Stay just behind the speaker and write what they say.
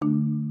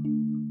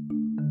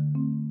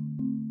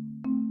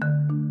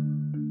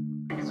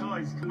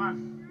boys, come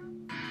on.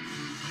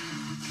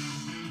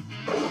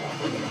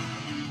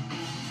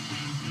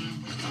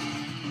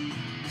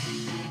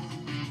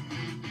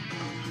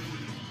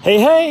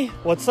 Hey,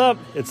 what's up?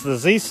 It's the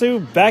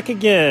Zissou back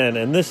again,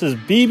 and this is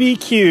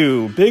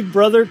BBQ, Big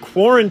Brother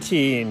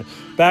Quarantine,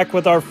 back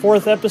with our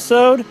 4th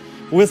episode.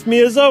 With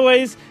me as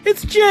always,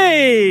 it's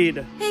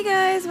Jade! Hey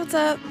guys, what's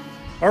up?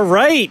 All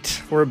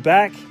right, we're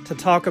back to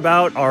talk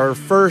about our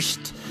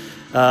first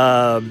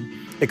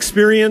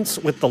experience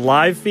with the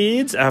live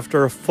feeds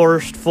after a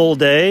first full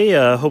day.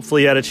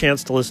 Hopefully you had a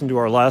chance to listen to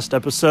our last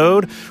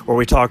episode where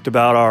we talked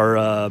about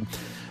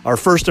our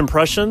first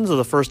impressions of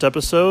the first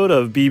episode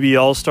of BB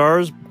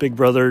All-Stars, Big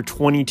Brother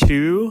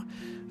 22.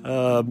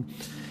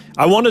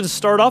 I wanted to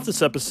start off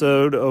this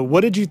episode. What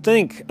did you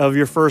think of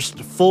your first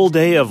full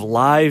day of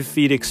live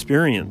feed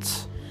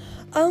experience?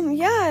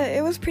 Yeah,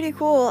 it was pretty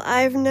cool.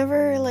 I've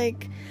never,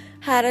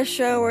 had a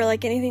show where,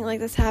 anything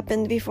like this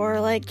happened before,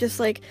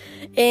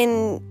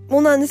 in, well,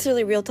 not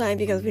necessarily real time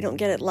because we don't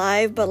get it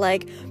live,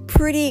 but,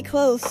 pretty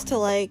close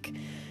to,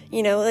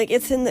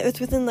 it's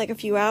within a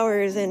few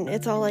hours and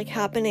it's all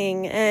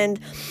happening, and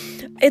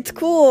it's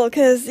cool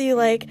because you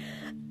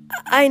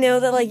I know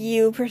that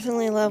you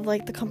personally love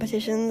the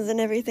competitions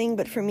and everything,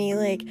 but for me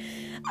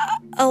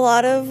a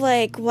lot of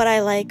what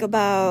I like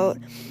about,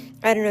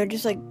 I don't know,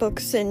 just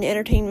books and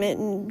entertainment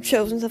and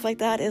shows and stuff like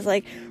that is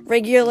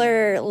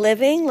regular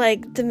living,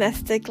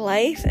 domestic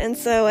life. And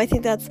so I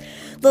think that's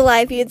the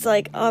live feeds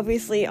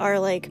obviously are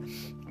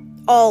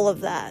all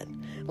of that.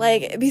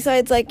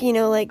 Besides,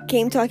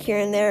 game talk here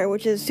and there,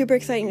 which is super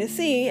exciting to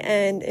see,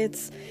 and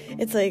it's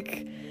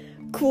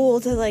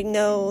cool to,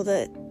 know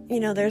that,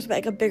 there's,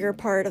 a bigger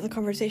part of the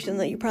conversation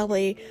that you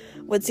probably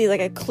would see,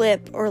 a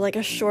clip or,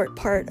 a short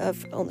part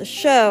of on the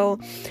show.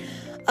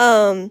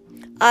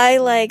 I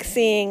like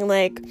seeing,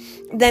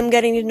 them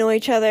getting to know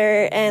each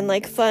other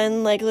and,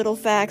 fun, little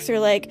facts or,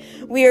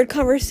 weird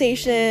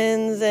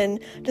conversations and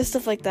just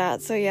stuff like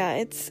that. So, yeah,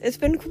 it's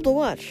been cool to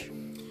watch.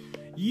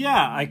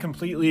 Yeah, I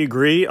completely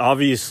agree.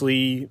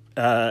 Obviously,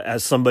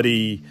 as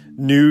somebody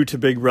new to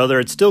Big Brother,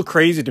 it's still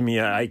crazy to me.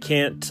 I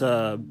can't,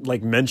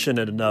 mention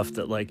it enough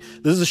that,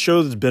 this is a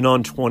show that's been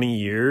on 20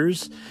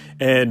 years.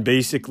 And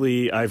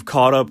basically, I've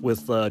caught up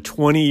with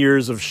 20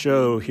 years of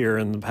show here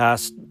in the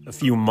past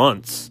few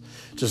months,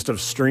 just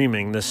of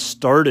streaming. This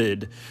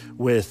started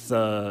with...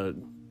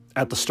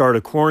 at the start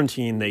of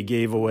quarantine, they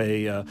gave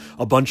away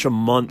a bunch of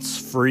months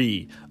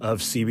free of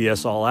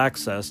CBS All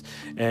Access.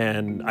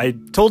 And I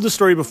told this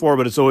story before,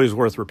 but it's always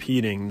worth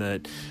repeating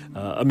that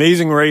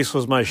Amazing Race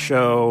was my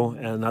show,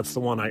 and that's the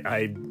one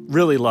I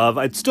really love.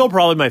 It's still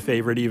probably my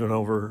favorite, even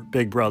over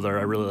Big Brother.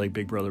 I really like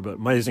Big Brother, but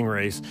Amazing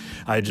Race,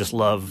 I just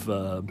love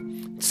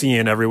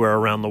seeing everywhere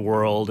around the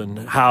world and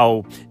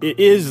how it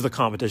is the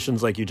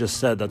competitions, like you just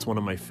said. That's one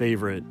of my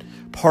favorite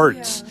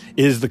parts,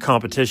 is the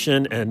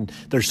competition, and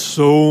there's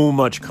so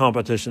much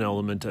competition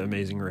element to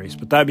Amazing Race.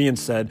 But that being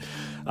said,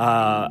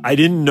 I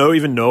didn't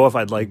even know if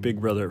I'd like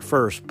Big Brother at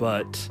first,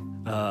 but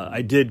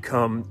I did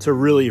come to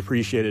really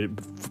appreciate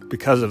it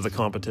because of the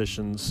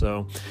competition.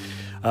 So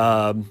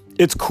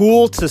it's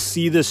cool to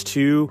see this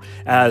too,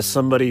 as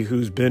somebody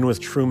who's been with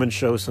Truman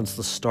Show since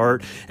the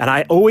start. And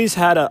I always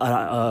had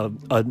a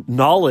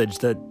knowledge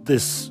that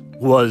this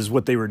was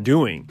what they were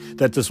doing,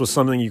 that this was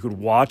something you could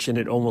watch and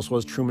it almost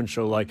was Truman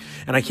Show-like.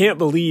 And I can't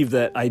believe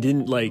that I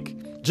didn't,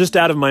 just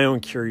out of my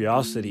own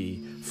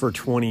curiosity for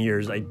 20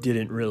 years, I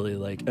didn't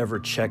really ever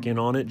check in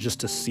on it just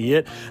to see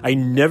it. I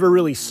never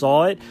really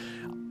saw it.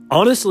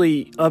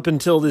 Honestly, up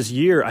until this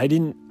year, I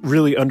didn't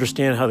really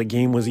understand how the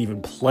game was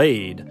even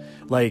played.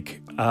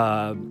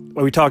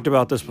 We talked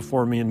about this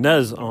before, me and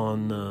Nez,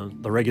 on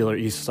the regular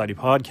East Society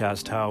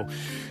podcast, how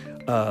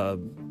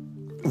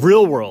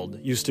Real World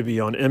used to be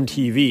on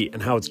MTV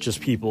and how it's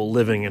just people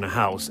living in a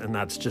house and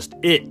that's just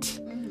it.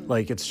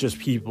 It's just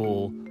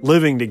people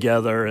living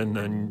together, and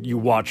then you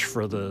watch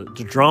for the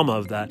drama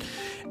of that.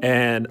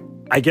 And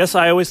I guess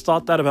I always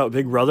thought that about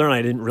Big Brother, and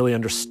I didn't really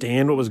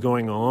understand what was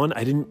going on.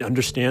 I didn't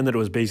understand that it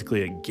was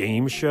basically a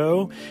game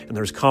show, and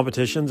there's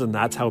competitions, and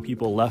that's how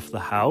people left the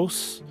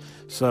house.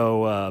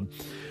 So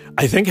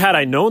I think had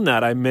I known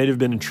that, I may have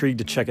been intrigued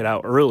to check it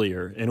out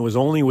earlier. And it was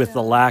only with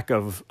the lack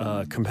of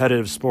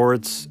competitive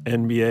sports,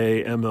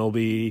 NBA,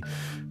 MLB,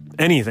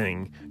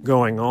 anything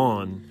going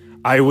on,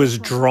 I was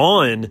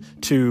drawn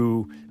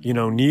to,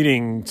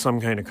 needing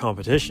some kind of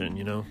competition,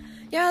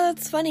 Yeah,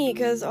 that's funny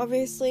because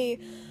obviously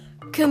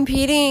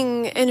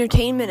competing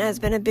entertainment has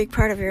been a big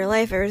part of your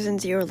life ever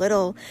since you were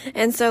little.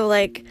 And so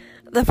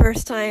the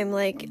first time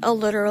a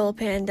literal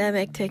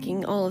pandemic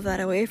taking all of that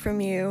away from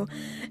you,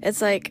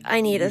 it's I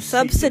need a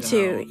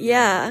substitute.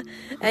 Yeah.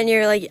 And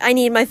you're I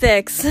need my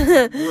fix.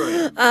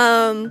 Right.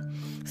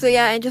 So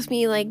yeah, and just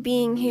me like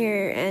being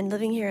here and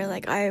living here,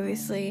 like I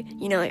obviously,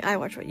 you know, like I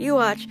watch what you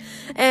watch,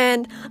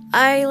 and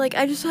I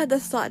just had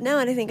this thought now,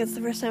 and I think it's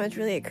the first time it's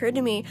really occurred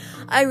to me.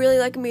 I really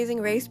like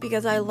Amazing Race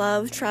because I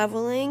love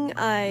traveling,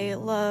 I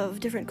love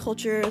different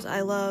cultures,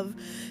 I love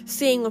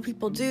seeing what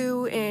people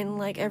do in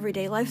like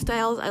everyday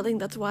lifestyles. I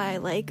think that's why I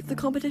like the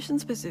competition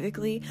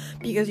specifically,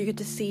 because you get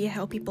to see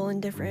how people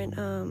in different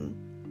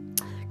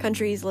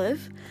countries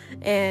live,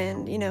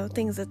 and you know,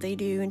 things that they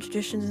do and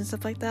traditions and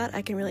stuff like that.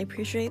 I can really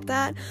appreciate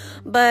that.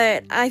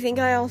 But I think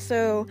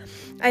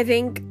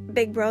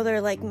Big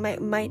Brother like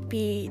might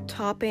be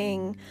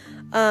topping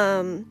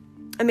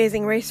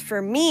Amazing Race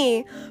for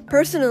me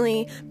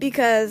personally,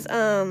 because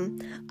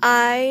I'm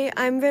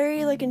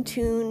very like in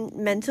tune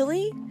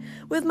mentally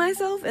with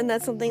myself, and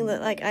that's something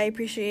that like I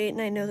appreciate,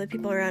 and I know that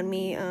people around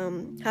me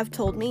have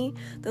told me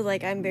that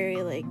like I'm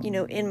very like, you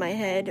know, in my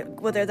head,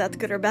 whether that's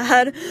good or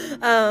bad.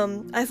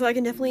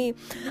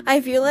 I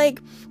feel like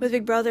with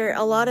Big Brother,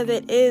 a lot of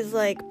it is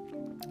like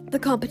the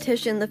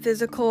competition, the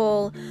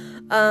physical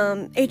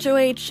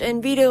HOH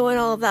and veto and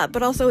all of that,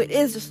 but also it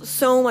is just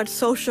so much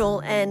social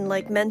and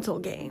like mental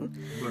game.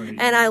 Right.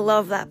 And I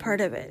love that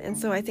part of it, and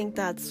so I think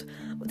that's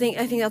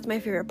my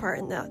favorite part,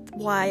 and that's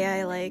why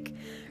I like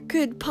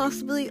could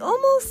possibly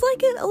almost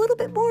like it a little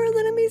bit more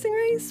than Amazing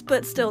Race,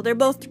 but still, they're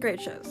both great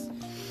shows.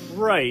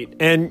 Right.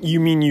 And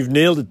you mean you've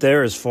nailed it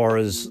there as far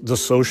as the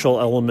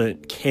social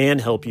element can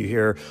help you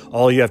here.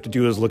 All you have to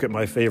do is look at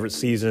my favorite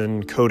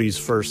season, Cody's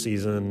first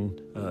season,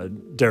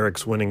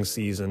 Derek's winning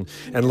season,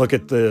 and look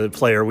at the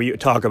player we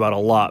talk about a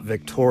lot,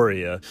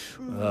 Victoria,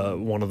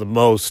 one of the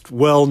most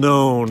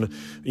well-known,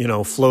 you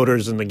know,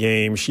 floaters in the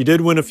game. She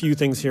did win a few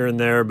things here and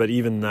there, but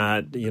even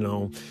that, you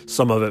know,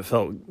 some of it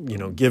felt, you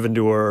know, given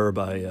to her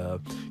by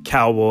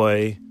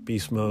Cowboy,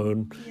 Beast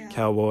Mode, yeah.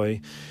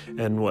 Cowboy,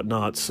 and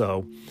whatnot.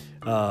 So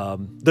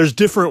there's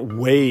different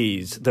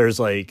ways. There's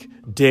like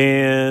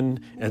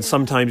Dan, and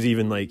sometimes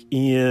even like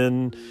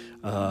Ian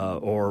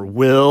or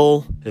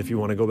Will, if you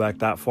want to go back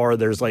that far.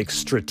 There's like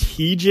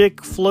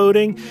strategic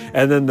floating,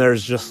 and then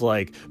there's just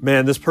like,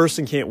 man, this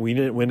person can't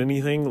win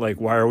anything.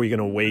 Like, why are we going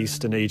to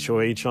waste an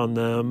HOH on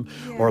them?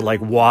 Yeah. Or like,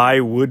 why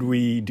would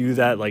we do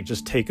that? Like,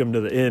 just take them to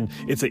the end.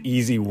 It's an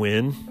easy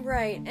win.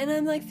 Right. And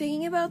I'm like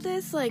thinking about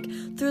this, like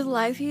through the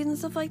live feeds and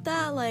stuff like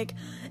that. Like,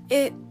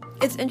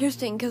 it's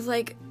interesting because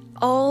like,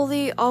 all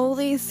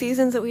these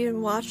seasons that we've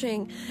been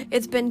watching,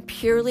 it's been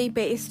purely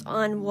based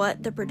on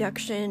what the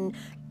production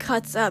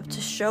cuts up to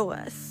show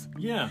us.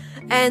 Yeah.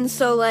 And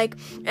so like,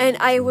 and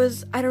I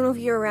don't know if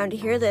you were around to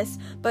hear this,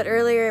 but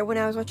earlier when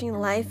I was watching the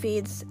live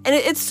feeds, and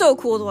it's so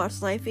cool to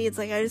watch live feeds,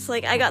 like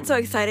I got so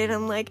excited.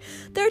 I'm like,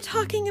 they're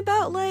talking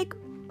about like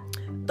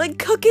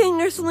cooking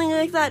or something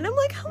like that, and I'm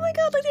like, oh my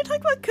god, like they're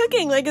talking about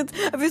cooking. Like, it's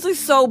obviously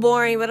so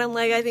boring, but I'm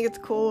like, I think it's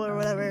cool or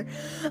whatever.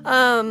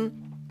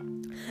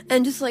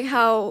 And just like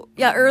how,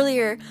 yeah,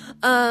 earlier,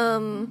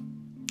 damn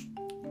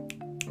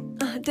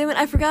it,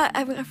 I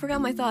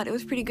forgot my thought. It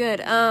was pretty good.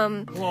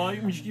 Well,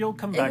 you'll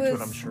come back to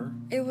it, I'm sure.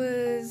 It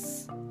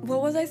was,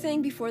 what was I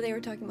saying before they were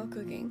talking about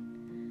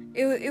cooking?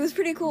 It was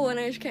pretty cool, and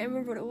I just can't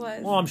remember what it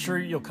was. Well, I'm sure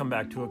you'll come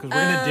back to it, because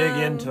we're going to dig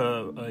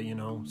into, you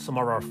know, some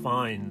of our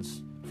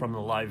finds from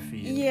the live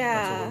feed.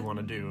 Yeah. That's what we want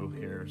to do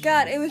here. So.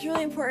 God, it was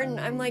really important.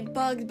 I'm like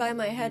bugged by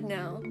my head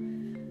now.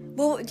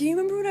 Well, do you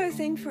remember what I was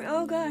saying for...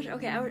 Oh, gosh.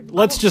 Okay.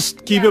 Let's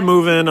just keep it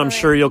moving. I'm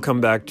sure you'll come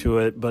back to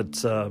it.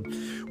 But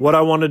what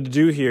I wanted to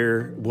do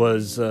here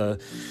was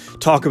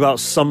talk about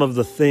some of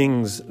the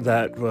things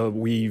that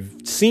we've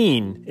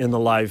seen in the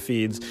live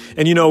feeds.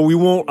 And, you know, we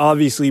won't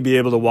obviously be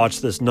able to watch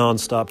this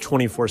nonstop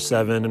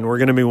 24/7. And we're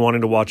going to be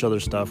wanting to watch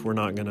other stuff. We're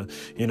not going to,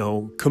 you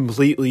know,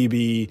 completely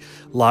be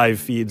live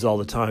feeds all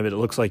the time. But it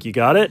looks like you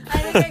got it. I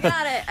think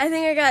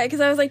I got it. Because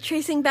I was, like,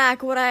 tracing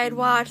back what I had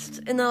watched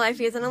in the live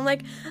feeds. And I'm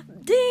like...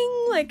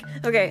 Ding! Like,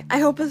 okay, I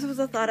hope this was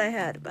a thought I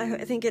had.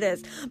 I think it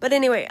is. But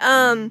anyway,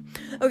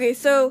 okay,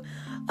 so,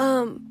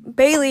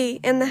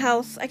 Bailey in the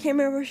house, I can't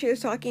remember who she was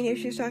talking to.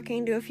 She was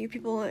talking to a few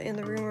people in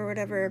the room or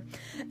whatever,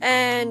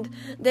 and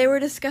they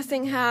were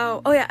discussing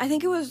how, oh yeah, I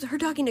think it was her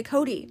talking to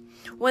Cody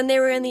when they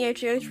were in the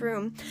HOH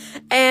room,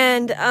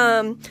 and,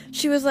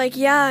 she was like,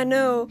 yeah,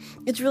 no,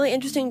 it's really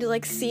interesting to,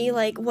 like, see,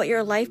 like, what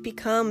your life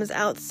becomes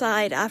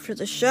outside after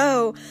the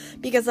show,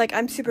 because, like,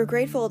 I'm super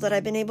grateful that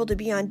I've been able to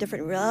be on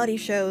different reality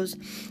shows,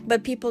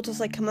 but people just,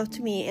 like, come up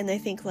to me and they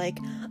think, like,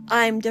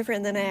 I'm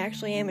different than I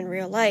actually am in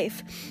real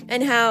life,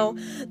 and how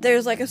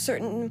there's, like, a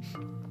certain,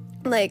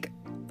 like,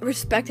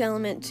 respect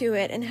element to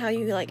it, and how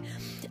you, like,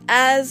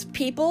 as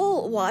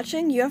people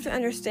watching, you have to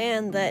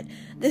understand that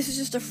this is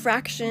just a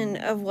fraction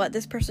of what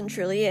this person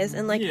truly is.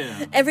 And like,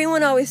 yeah.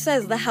 Everyone always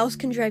says the house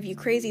can drive you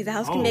crazy. The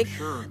house can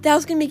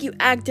make you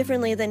act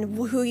differently than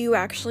who you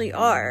actually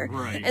are.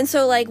 Right. And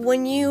so like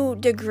when you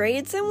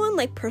degrade someone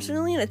like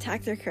personally and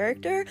attack their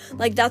character,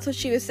 like that's what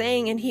she was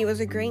saying, and he was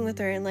agreeing with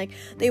her, and like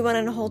they went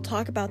on a whole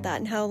talk about that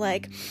and how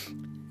like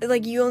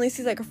you only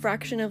see like a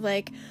fraction of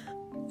like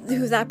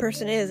who that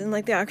person is, and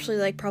like they're actually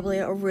like probably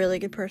a really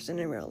good person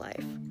in real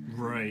life.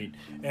 Right.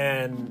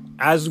 And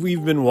as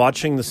we've been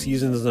watching the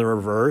seasons in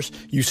reverse,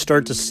 you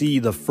start to see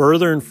the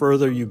further and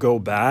further you go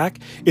back,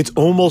 it's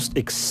almost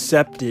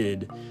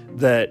accepted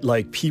that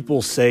like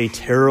people say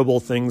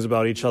terrible things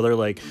about each other.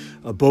 Like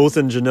both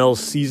in Janelle's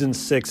season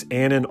 6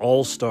 and in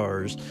All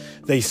Stars,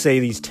 they say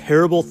these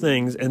terrible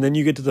things, and then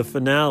you get to the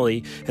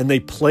finale and they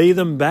play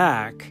them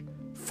back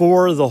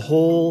for the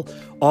whole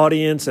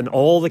audience and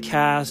all the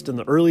cast and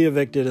the early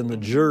evicted and the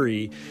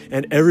jury,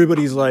 and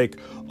everybody's like,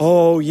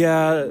 oh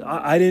yeah,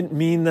 I didn't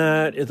mean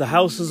that, the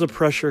house is a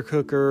pressure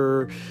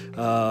cooker,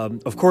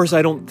 of course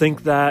I don't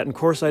think that, and of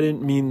course I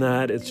didn't mean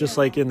that. It's just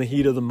like in the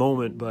heat of the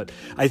moment. But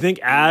I think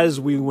as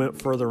we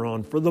went further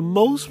on, for the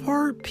most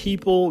part,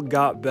 people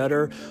got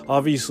better.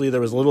 Obviously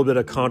there was a little bit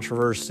of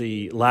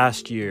controversy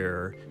last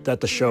year that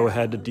the show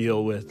had to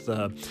deal with.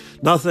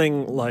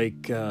 Nothing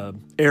like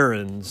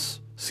Aaron's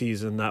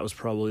season. That was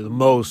probably the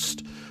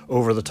most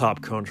over the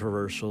top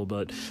controversial,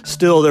 but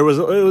still it was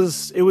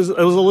a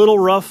little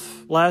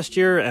rough last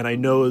year, and I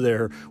know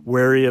they're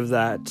wary of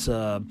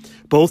that,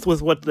 both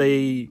with what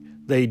they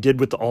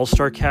did with the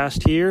All-Star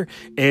cast here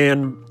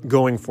and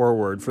going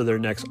forward for their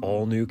next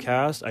all-new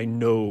cast. I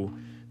know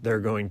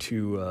they're going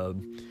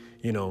to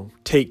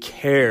take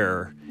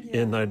care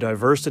in the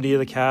diversity of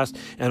the cast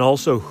and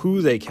also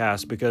who they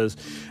cast, because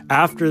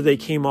after they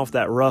came off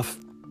that rough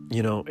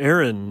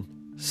Aaron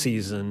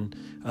season,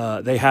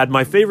 they had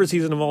my favorite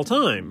season of all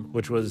time,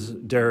 which was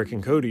Derek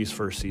and Cody's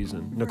first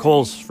season,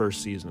 Nicole's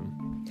first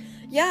season.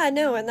 Yeah,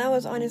 no, and that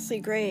was honestly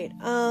great.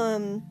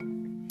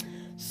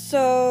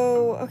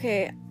 So,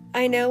 okay,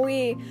 I know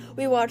we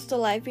watched the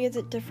live feeds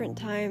at different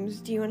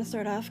times. Do you want to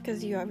start off?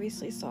 Because you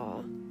obviously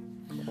saw...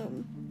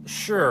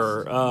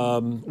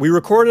 Sure. We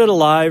recorded a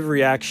live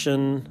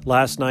reaction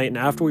last night, and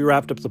after we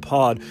wrapped up the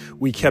pod,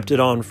 we kept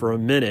it on for a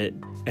minute,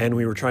 and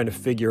we were trying to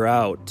figure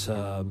out,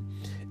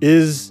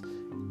 is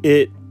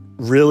it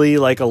really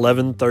like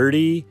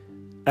 11:30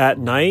 at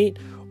night,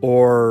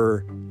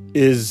 or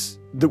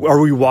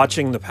are we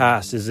watching the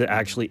past? Is it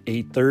actually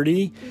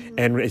 8:30?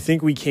 And I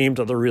think we came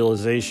to the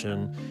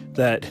realization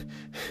that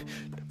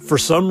for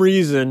some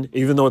reason,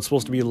 even though it's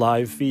supposed to be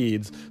live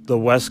feeds, the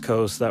West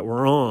Coast that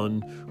we're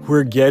on,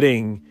 we're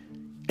getting,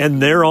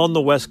 and they're on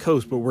the West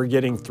Coast, but we're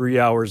getting 3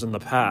 hours in the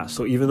past.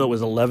 So even though it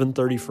was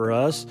 11:30 for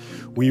us,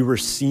 we were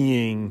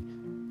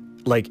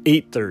seeing like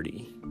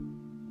 8:30.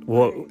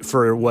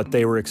 For what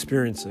they were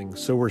experiencing.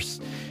 So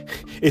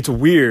it's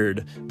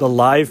weird. The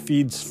live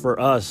feeds for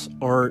us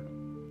aren't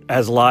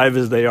as live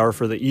as they are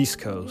for the East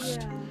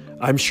Coast. Yeah.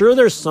 I'm sure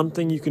there's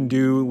something you can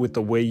do with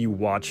the way you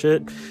watch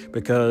it,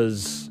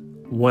 because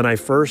when I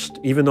first,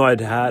 even though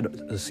I'd had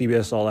a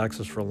CBS All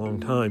Access for a long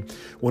time,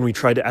 when we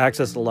tried to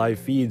access the live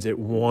feeds, it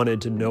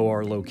wanted to know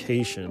our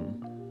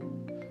location.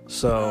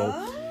 So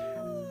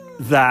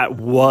that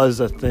was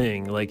a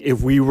thing. Like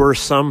if we were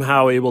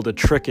somehow able to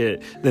trick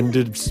it, then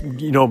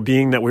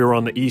being that we were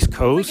on the East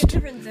Coast, like a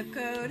different zip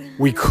code,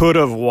 we could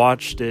have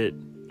watched it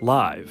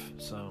live.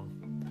 So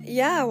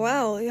yeah,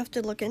 wow, you have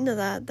to look into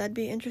that. That'd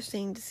be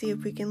interesting to see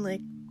if we can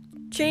like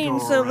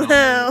change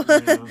somehow.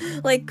 Yeah.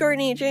 Like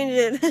Courtney, change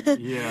it.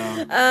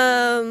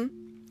 Yeah.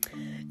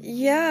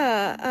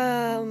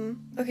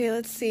 Okay,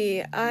 let's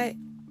see.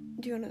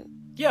 Do you want to?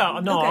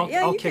 Yeah, no, okay.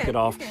 I'll kick it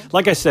off.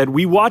 Like I said,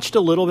 we watched a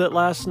little bit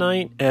last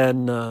night,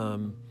 and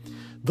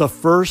the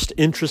first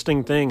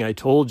interesting thing I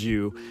told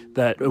you,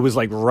 that it was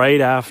like right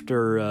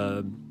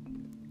after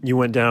you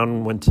went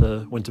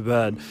to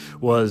bed,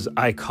 was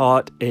I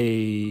caught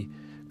a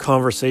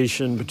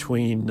conversation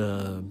between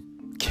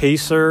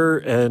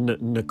Kaysar and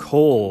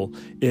Nicole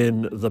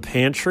in the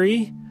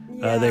pantry.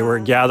 Yeah. They were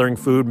gathering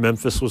food.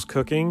 Memphis was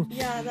cooking.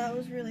 Yeah, that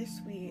was really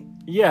sweet.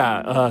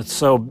 Yeah,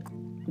 so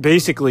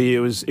basically, it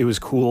was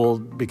cool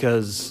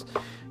because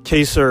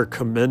Kaysar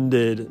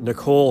commended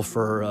Nicole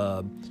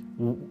for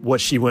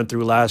what she went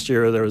through last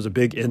year. There was a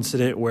big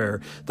incident where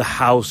the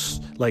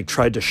house like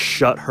tried to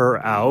shut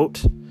her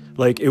out.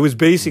 Like it was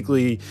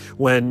basically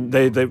when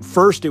they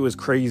first, it was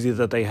crazy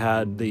that they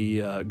had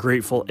the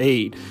Grateful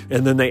 8,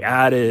 and then they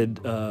added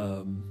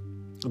the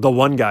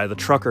one guy, the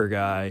trucker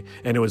guy,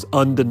 and it was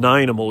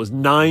undeniable. It was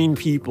 9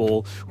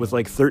 people with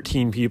like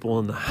 13 people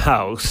in the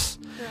house.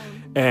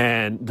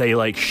 And they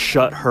like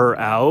shut her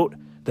out.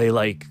 They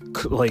like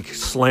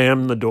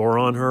slammed the door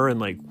on her and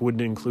like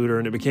wouldn't include her,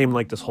 and it became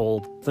like this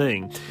whole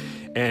thing.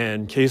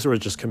 And Kaysar was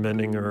just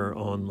commending her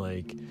on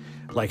like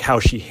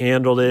how she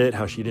handled it,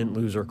 how she didn't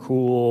lose her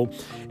cool,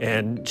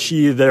 and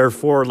she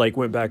therefore like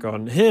went back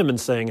on him and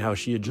saying how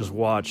she had just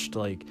watched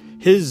like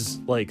his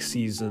like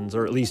seasons,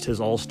 or at least his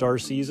All-Star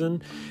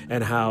season,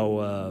 and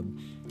how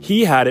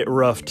he had it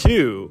rough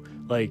too,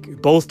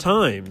 like both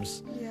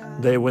times.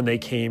 When they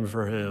came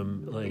for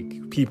him,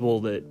 like people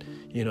that,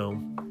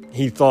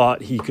 he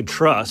thought he could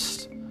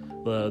trust.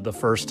 The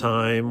first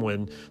time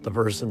when the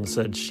person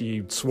said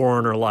she swore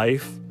on her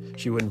life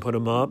she wouldn't put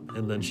him up,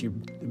 and then she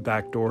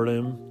backdoored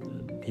him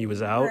and he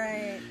was out.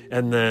 Right.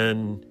 And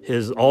then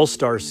his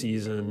All-Star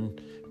season,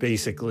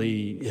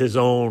 basically his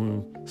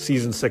own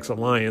season 6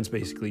 alliance,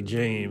 basically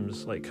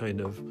James, like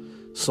kind of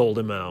sold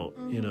him out,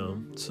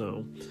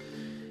 so...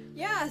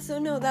 Yeah, so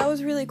no, that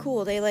was really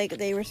cool.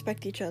 They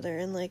respect each other,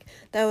 and like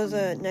that was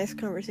a nice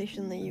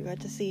conversation that you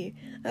got to see.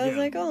 I was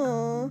like,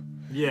 oh.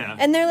 Yeah.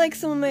 And they're like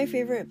some of my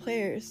favorite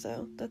players,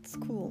 so that's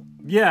cool.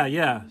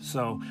 Yeah.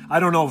 So I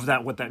don't know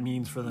what that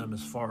means for them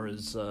as far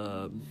as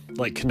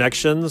like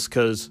connections,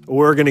 because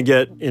we're gonna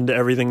get into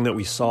everything that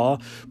we saw.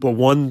 But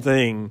one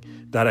thing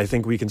that I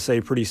think we can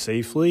say pretty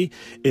safely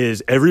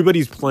is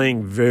everybody's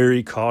playing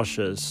very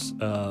cautious.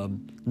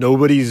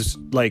 Nobody's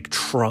like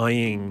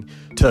trying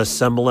to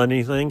assemble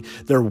anything.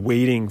 They're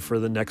waiting for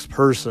the next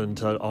person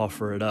to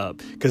offer it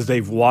up because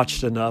they've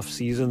watched enough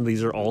seasons.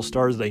 These are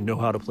all-stars. They know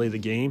how to play the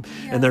game,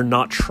 and they're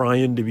not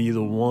trying to be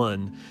the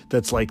one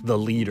that's like the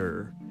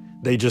leader.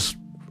 They just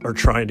are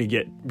trying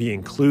to be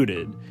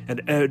included,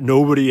 and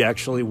nobody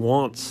actually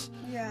wants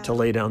to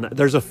lay down that.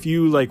 There's a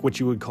few like what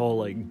you would call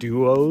like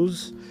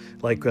duos,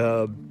 like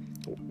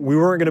we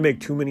weren't going to make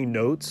too many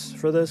notes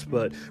for this,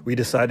 but we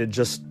decided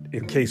just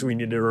in case we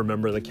need to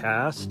remember the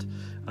cast,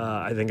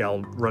 I think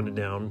I'll run it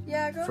down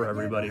for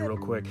everybody real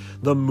quick.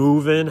 The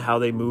move-in, how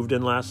they moved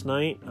in last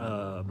night.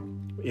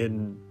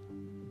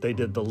 They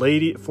did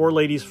the 4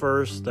 ladies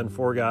first, then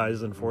 4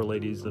 guys, then 4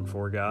 ladies, then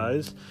 4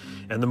 guys.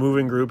 And the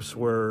moving groups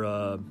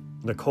were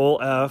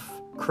Nicole F.,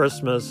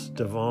 Christmas,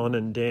 Devon,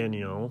 and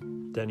Danielle.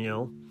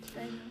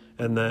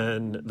 And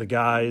then the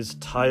guys,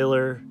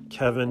 Tyler,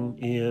 Kevin,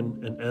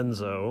 Ian, and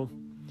Enzo.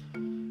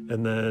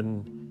 And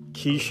then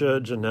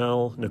Keisha,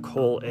 Janelle,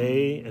 Nicole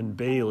A., and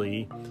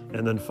Bailey.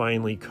 And then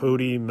finally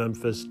Cody,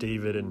 Memphis,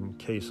 David, and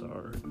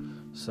Kesar.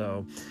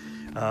 So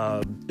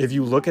if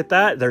you look at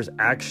that, there's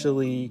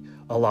actually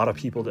a lot of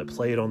people that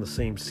played on the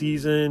same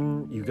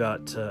season. You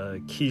got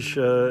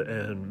Keisha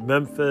and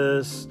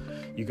Memphis.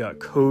 You got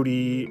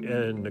Cody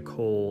and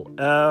Nicole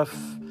F.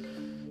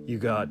 You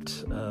got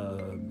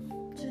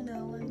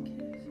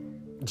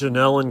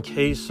Janelle and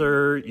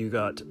Kaser. You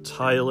got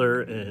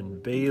Tyler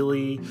and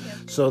Bailey.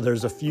 So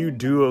there's a few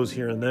duos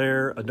here and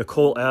there.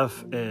 Nicole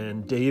F.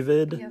 and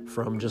David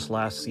from just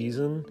last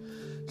season.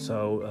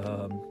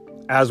 So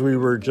as we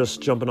were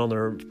just jumping on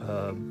there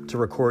to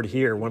record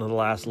here, one of the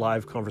last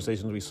live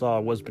conversations we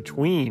saw was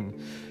between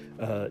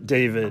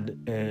David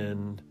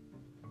and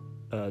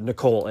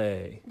Nicole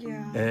A.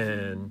 Yeah.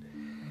 And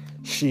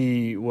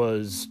she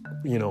was,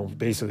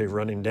 basically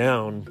running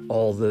down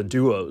all the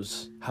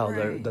duos,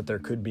 that there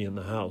could be in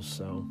the house.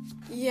 So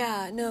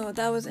yeah, no,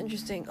 that was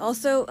interesting.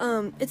 Also,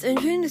 it's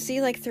interesting to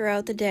see like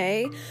throughout the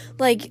day,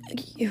 like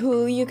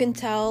who you can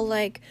tell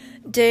like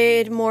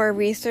did more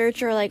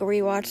research or like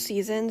rewatch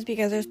seasons,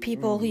 because there's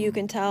people who you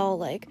can tell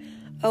like,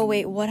 oh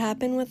wait, what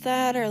happened with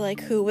that, or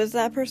like who was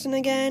that person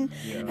again,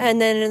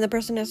 and then the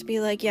person has to be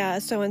like, yeah,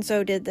 so and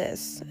so did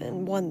this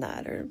and won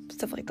that or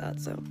stuff like that.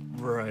 So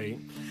right.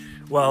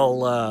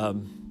 Well,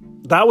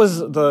 that was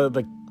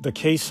the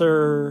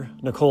Kaser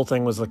Nicole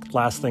thing was the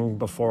last thing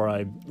before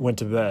I went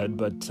to bed,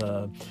 but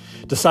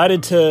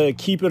decided to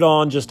keep it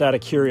on just out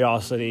of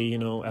curiosity,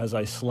 as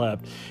I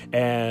slept.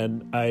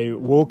 And I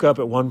woke up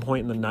at one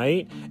point in the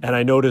night and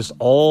I noticed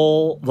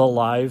all the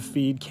live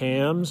feed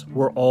cams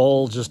were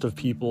all just of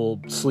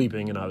people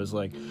sleeping. And I was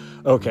like,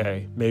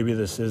 okay, maybe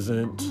this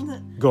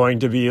isn't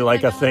going to be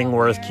like a thing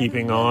worth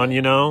keeping on,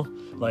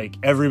 Like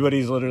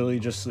everybody's literally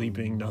just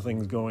sleeping,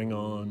 nothing's going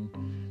on.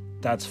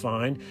 That's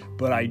fine.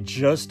 But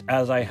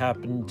as I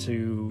happened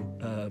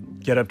to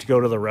get up to go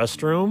to the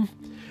restroom,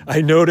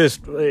 I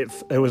noticed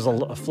it was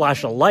a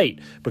flash of light,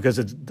 because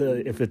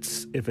if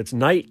it's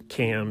night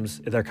cams,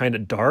 they're kind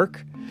of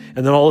dark,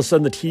 and then all of a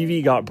sudden the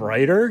TV got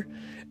brighter,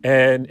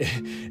 and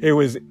it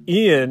was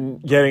Ian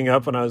getting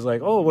up, and I was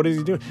like, oh, what is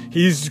he doing?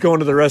 He's going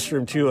to the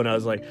restroom too, and I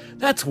was like,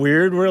 that's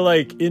weird. We're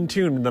like in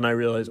tune, and then I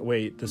realized,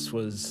 wait, this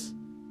was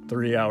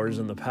 3 hours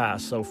in the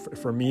past. So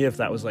for me, if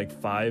that was like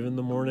 5 in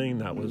the morning,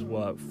 that was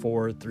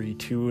 4, 3,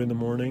 2 in the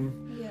morning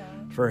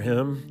for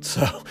him.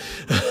 So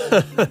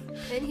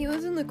and he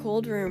was in the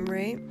cold room,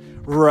 right?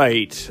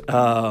 Right.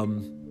 I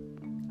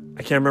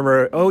can't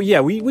remember. Oh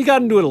yeah, we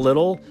got into it a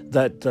little,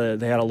 that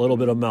they had a little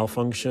bit of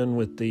malfunction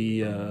with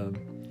the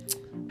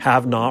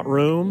have not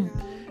room,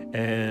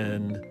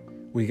 and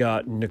we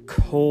got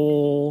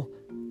Nicole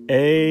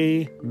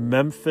A.,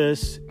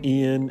 Memphis,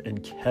 Ian,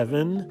 and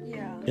Kevin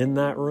in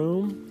that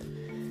room.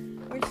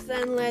 Which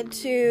then led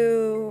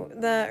to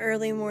the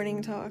early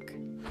morning talk.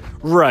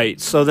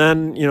 Right. So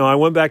then, I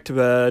went back to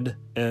bed,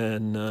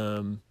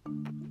 and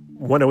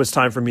when it was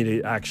time for me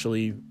to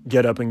actually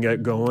get up and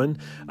get going,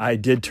 I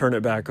did turn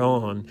it back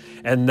on.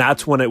 And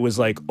that's when it was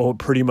like,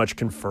 pretty much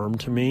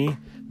confirmed to me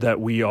that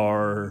we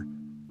are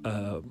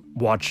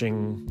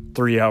watching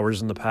 3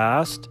 hours in the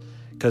past.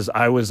 Because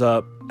I was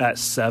up at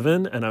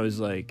 7, and I was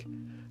like,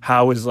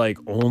 how is like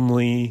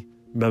only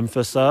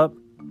Memphis up?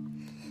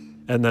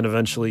 And then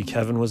eventually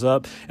Kevin was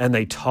up, and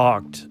they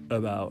talked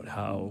about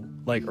how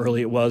like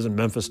early it was, and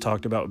Memphis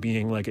talked about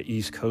being like an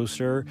East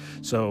Coaster.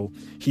 So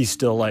he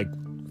still like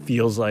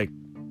feels like,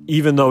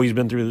 even though he's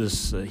been through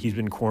this, he's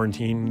been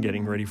quarantined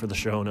getting ready for the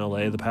show in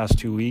LA the past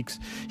 2 weeks,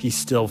 he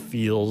still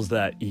feels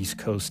that East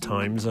Coast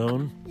time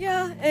zone.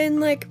 Yeah, and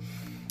like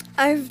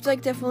I've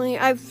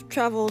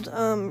traveled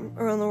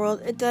around the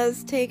world. It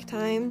does take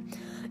time.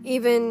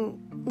 Even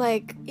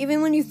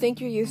when you think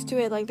you're used to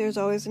it, like there's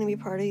always going to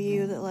be part of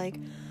you that like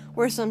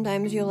where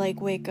sometimes you'll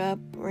like wake up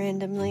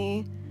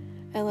randomly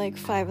at like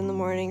 5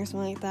 a.m. or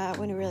something like that,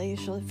 when it really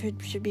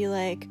should be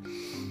like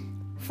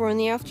 4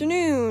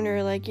 p.m.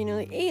 or like, you know,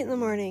 like 8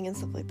 a.m. and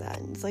stuff like that.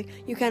 And it's like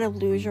you kind of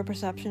lose your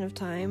perception of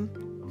time.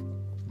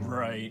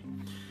 Right.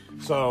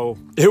 So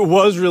it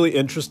was really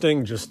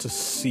interesting just to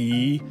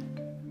see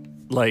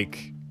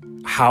like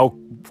how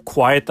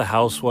quiet the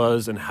house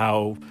was, and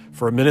how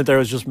for a minute there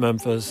was just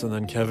Memphis, and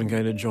then Kevin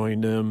kind of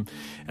joined him,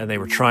 and they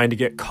were trying to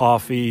get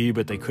coffee,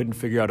 but they couldn't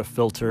figure out a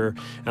filter.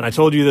 And I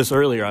told you this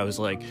earlier. I was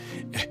like,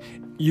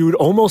 you would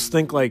almost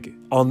think like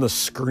on the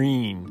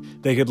screen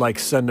they could like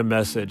send a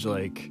message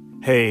like,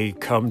 hey,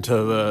 come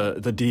to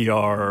the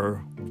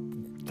DR,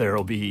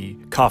 there'll be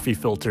coffee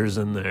filters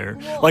in there,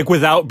 like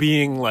without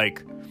being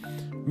like,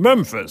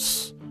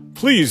 Memphis,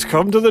 please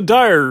come to the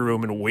diary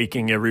room, and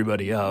waking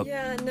everybody up.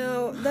 Yeah,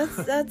 no,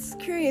 that's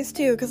curious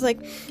too, because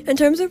like in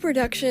terms of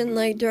production,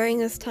 like during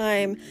this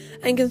time,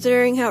 and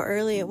considering how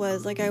early it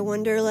was, like I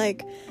wonder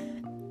like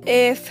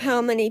if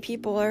how many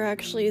people are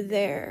actually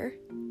there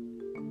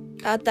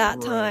at that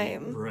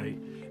time. Right.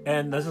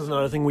 And this is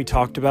another thing we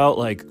talked about,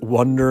 like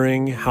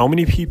wondering how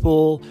many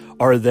people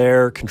are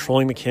there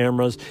controlling the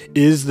cameras.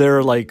 Is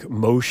there like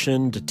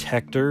motion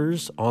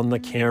detectors on the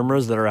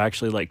cameras that are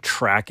actually like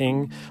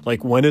tracking?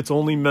 Like when it's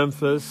only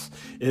Memphis,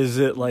 is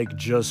it like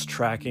just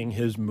tracking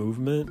his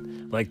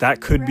movement? Like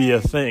that could be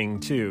a thing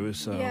too.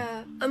 So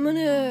yeah, I'm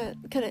gonna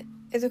kind of.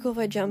 Is it cool if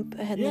I jump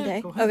ahead in the day?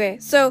 Go ahead. Okay,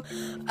 so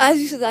as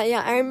you said that,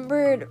 yeah, I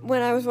remembered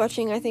when I was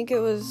watching. I think it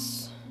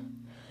was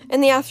in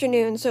the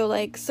afternoon, so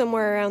like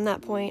somewhere around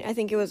that point. I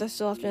think it was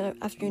still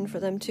afternoon for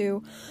them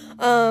too.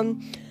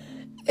 And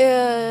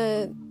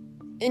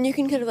you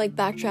can kind of like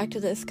backtrack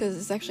to this because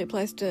this actually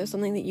applies to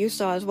something that you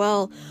saw as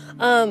well.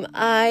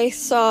 I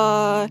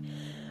saw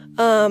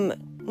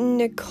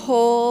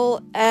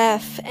Nicole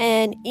F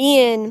and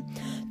Ian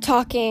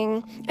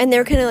talking, and they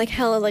were kind of like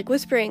hella like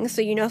whispering,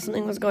 so you know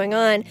something was going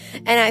on.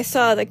 And I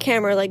saw the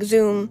camera like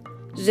zoom,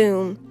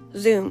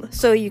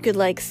 so you could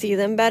like see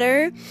them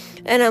better.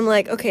 And I'm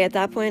like, okay, at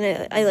that point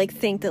I like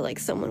think that like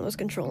someone was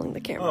controlling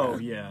the camera. Oh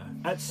yeah,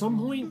 at some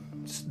point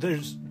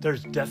there's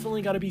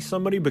definitely got to be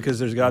somebody, because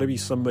there's got to be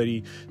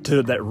somebody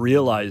that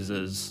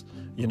realizes,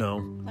 you know,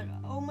 like,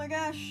 oh my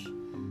gosh,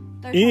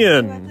 they're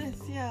Ian, talking about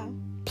this. Yeah,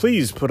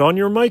 please put on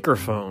your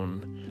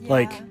microphone. yeah.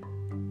 Like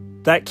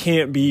that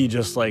can't be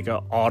just like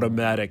an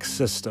automatic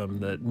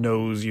system that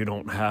knows you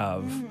don't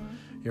have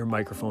your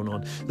microphone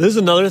on. This is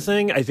another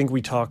thing I think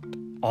we talked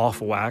off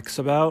wax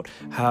about,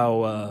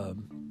 how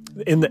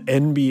in the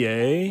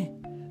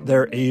NBA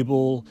they're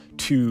able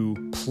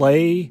to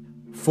play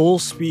full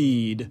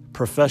speed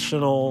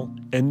professional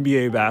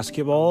NBA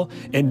basketball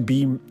and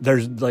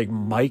there's like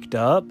mic'd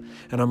up,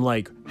 and I'm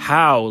like,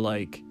 how?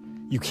 Like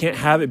you can't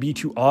have it be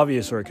too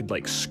obvious, or it could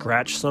like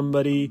scratch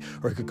somebody,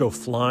 or it could go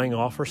flying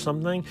off or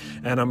something.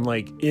 And I'm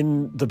like,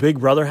 in the Big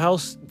Brother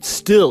house,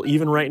 still,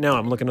 even right now,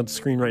 I'm looking at the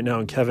screen right now,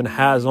 and Kevin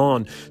has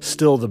on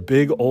still the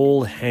big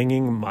old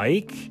hanging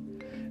mic.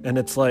 And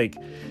it's like,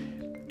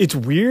 it's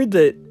weird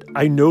that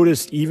I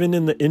noticed even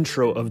in the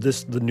intro of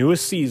the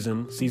newest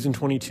season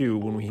 22,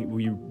 when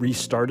we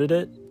restarted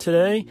it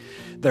today,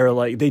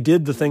 they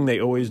did the thing they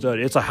always did.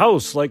 It's a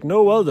house like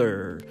no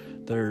other.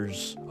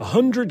 There's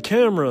 100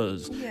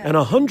 cameras and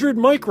 100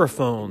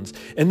 microphones,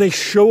 and they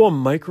show a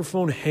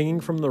microphone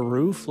hanging from the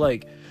roof.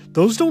 Like,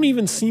 those don't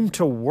even seem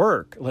to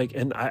work. Like,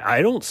 and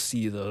I don't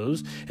see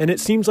those, and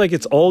it seems like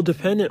it's all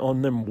dependent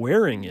on them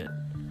wearing it.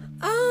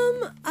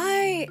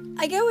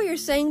 I get what you're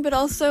saying, but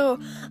also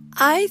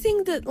I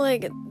think that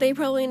like they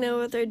probably know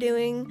what they're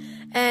doing,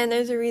 and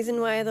there's a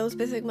reason why those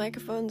specific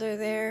microphones are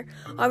there.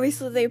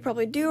 Obviously, they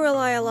probably do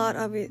rely a lot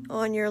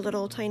on your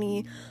little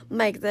tiny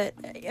mic that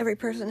every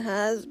person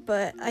has,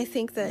 but I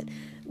think that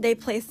they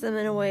place them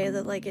in a way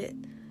that like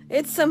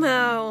it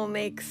somehow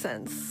makes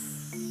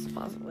sense,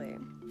 possibly.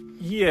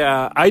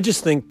 Yeah, I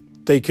just think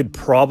they could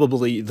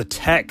probably, the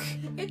tech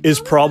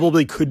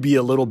could be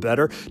a little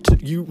better.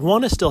 You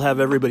want to still have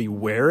everybody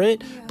wear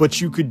it,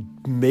 but you could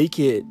make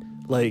it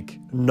like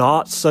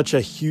not such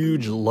a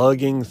huge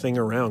lugging thing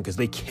around, because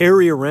they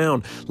carry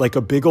around like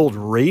a big old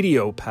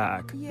radio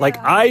pack, like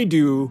I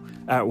do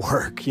at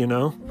work, you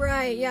know?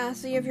 Right, yeah,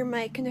 so you have your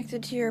mic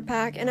connected to your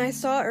pack, and I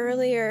saw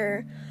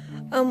earlier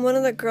one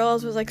of the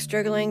girls was like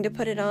struggling to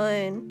put it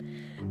on,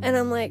 and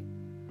I'm like,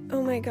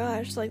 oh my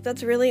gosh, like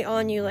that's really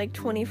on you like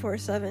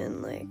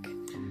 24/7, like.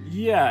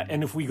 Yeah,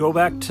 and if we go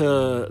back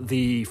to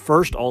the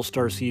first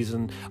All-Star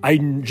season, I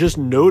just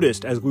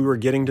noticed as we were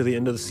getting to the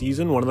end of the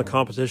season, one of the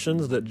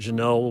competitions that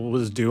Janelle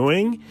was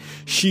doing,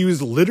 she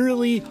was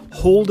literally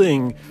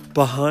holding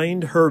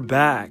behind her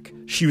back.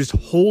 She was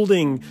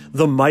holding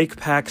the mic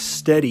pack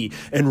steady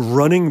and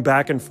running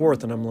back and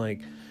forth, and I'm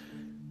like,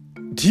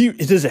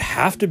 does it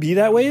have to be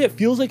that way? It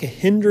feels like a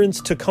hindrance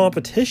to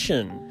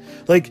competition.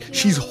 Like,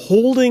 she's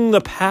holding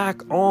the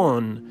pack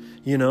on,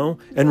 you know,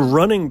 and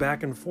running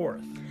back and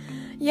forth.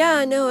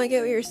 Yeah, no, I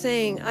get what you're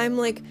saying.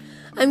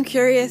 I'm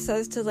curious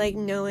as to, like,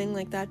 knowing,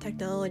 like, that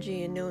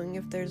technology and knowing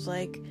if there's,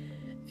 like,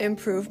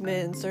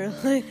 improvements or,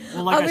 like,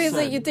 Well, like I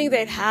obviously said- you'd think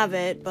they'd have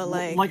it, but,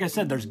 Like I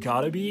said, there's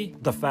gotta be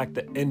the fact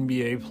that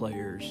NBA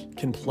players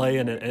can play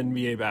in an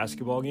NBA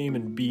basketball game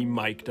and be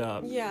mic'd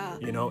up. yeah.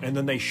 You know, and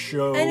then they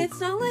show. And it's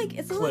not like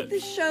the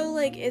clips. show,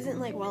 like, isn't,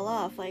 like, well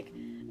off. Like,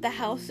 the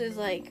house is,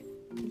 like,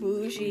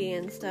 bougie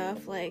and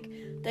stuff. Like,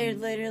 they're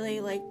literally,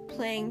 like,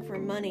 playing for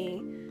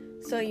money.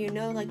 So, you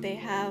know, like, they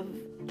have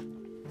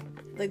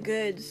the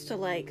goods to,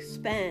 like,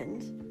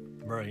 spend.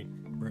 Right.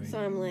 So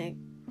I'm like,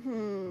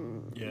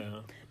 Yeah.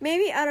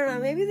 maybe, I don't know,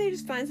 maybe they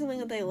just find something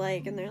that they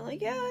like and they're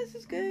like, yeah, this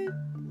is good.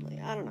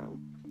 Like, I don't know.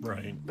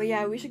 Right. But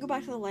yeah, we should go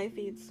back to the live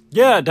feeds.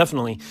 Yeah,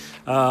 definitely.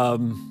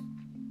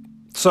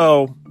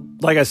 So,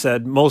 like I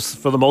said,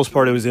 for the most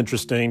part, it was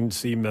interesting to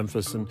see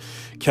Memphis and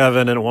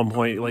Kevin. And at one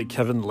point, like,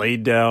 Kevin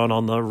laid down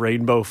on the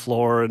rainbow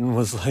floor and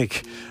was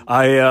like,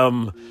 I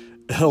am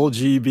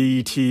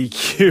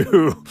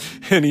LGBTQ.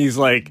 And he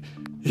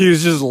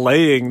was just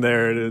laying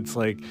there. And it's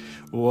like,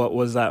 what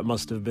was that?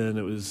 Must have been,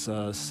 it was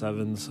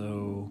 7,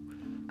 so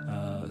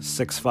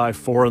 6, 5,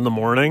 4 in the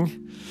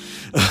morning.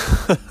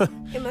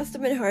 It must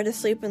have been hard to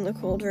sleep in the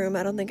cold room.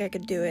 I don't think I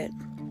could do it.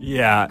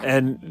 Yeah,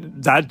 and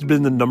that's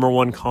been the number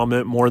one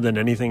comment more than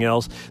anything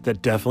else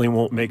that definitely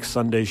won't make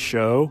Sunday's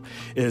show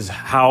is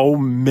how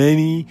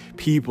many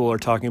people are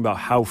talking about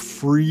how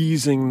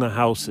freezing the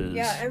house is.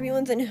 Yeah,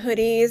 everyone's in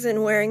hoodies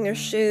and wearing their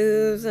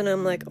shoes, and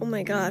I'm like, oh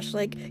my gosh,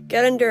 like,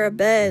 get under a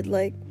bed,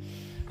 like.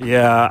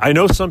 Yeah, I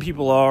know some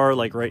people are,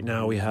 like right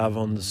now we have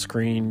on the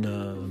screen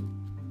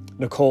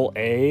Nicole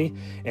A,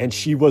 and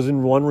she was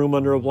in one room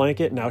under a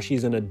blanket. Now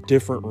she's in a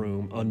different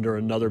room under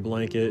another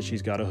blanket.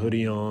 She's got a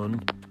hoodie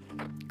on.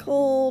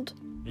 Cold.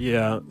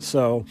 Yeah,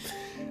 so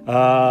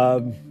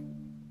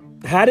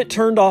had it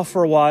turned off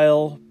for a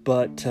while,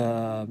 but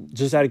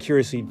just out of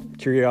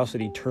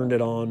curiosity, turned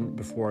it on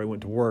before I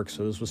went to work.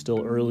 So this was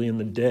still early in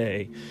the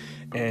day,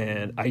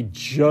 and I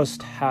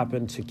just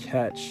happened to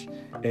catch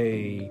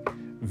a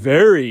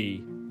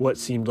very what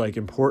seemed like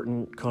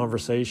important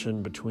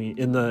conversation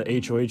in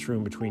the HOH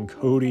room between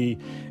Cody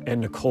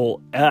and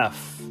Nicole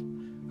F,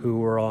 who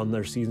were on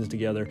their seasons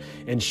together,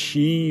 and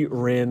she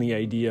ran the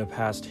idea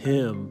past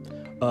him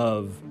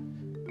of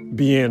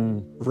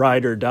being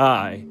ride or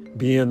die,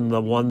 being the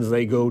ones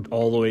they go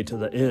all the way to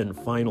the end,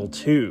 final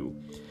two.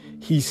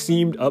 He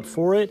seemed up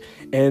for it,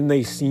 and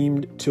they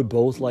seemed to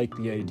both like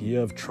the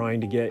idea of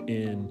trying to get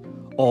in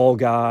all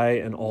guy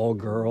and all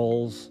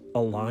girls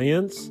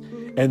alliance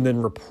and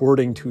then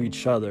reporting to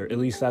each other. At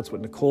least that's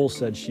what Nicole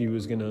said. She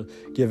was going to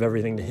give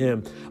everything to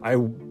him.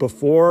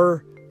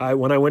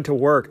 When I went to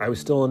work, I was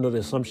still under the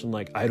assumption,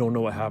 like, I don't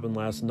know what happened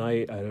last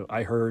night.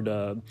 I heard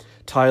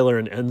Tyler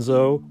and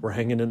Enzo were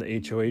hanging in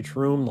the HOH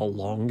room the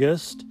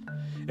longest,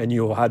 and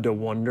you had to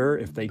wonder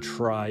if they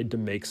tried to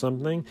make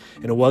something.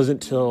 And it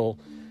wasn't till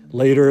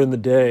later in the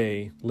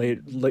day, late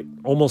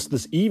almost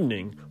this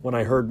evening, when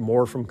I heard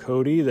more from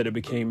Cody, that it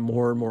became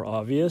more and more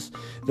obvious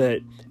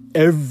that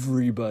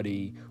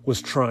everybody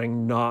was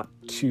trying not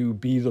to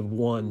be the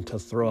one to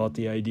throw out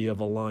the idea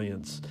of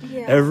alliance.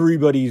 Yeah.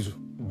 Everybody's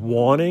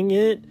wanting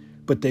it,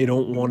 but they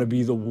don't want to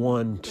be the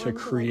one to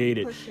create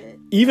it.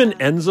 Even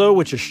Enzo,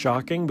 which is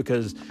shocking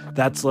because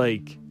that's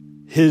like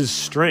his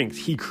strength.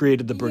 He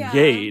created the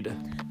brigade.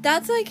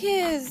 That's like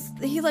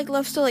he like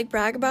loves to like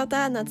brag about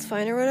that, and that's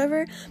fine or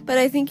whatever, but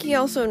I think he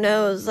also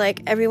knows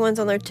like everyone's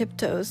on their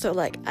tiptoes, so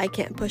like I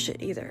can't push it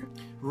either.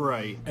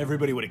 Right.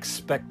 Everybody would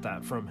expect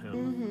that from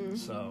him.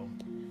 So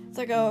it's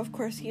like, oh, of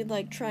course he'd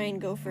like try and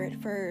go for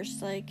it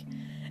first, like.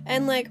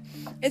 And, like,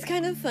 it's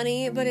kind of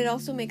funny, but it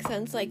also makes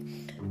sense, like,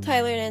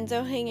 Tyler and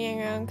Enzo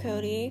hanging around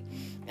Cody,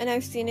 and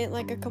I've seen it,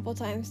 like, a couple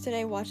times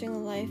today watching the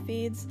live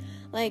feeds,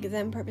 like,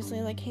 them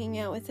purposely, like, hanging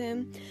out with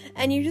him,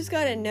 and you just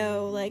gotta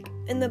know, like,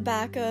 in the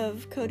back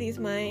of Cody's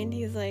mind,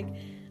 he's like,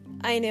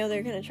 I know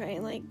they're gonna try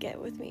and, like, get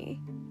with me.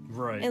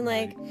 Right. And,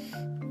 like,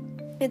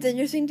 it's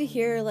interesting to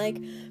hear, like,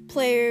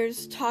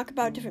 players talk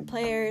about different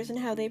players and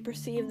how they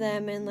perceive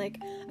them, and, like,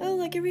 oh,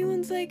 like,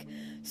 everyone's, like,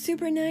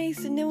 super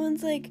nice, and no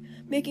one's, like,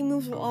 making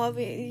moves,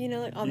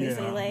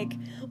 obviously, like,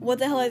 what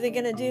the hell are they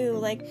gonna do,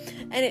 like,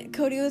 and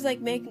Cody was, like,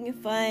 making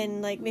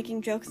fun, like,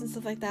 making jokes and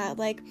stuff like that,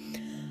 like,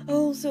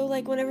 oh, so,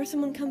 like, whenever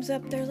someone comes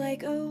up, they're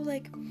like, oh,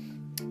 like,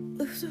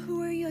 so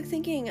who are you, like,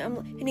 thinking?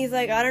 And he's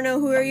like, I don't know,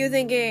 who are you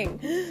thinking?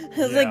 I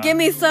was like, give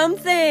me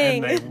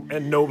something!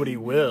 And nobody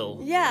will.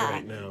 Yeah.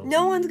 Right now.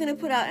 No one's gonna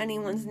put out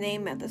anyone's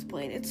name at this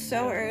point. It's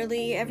so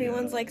early.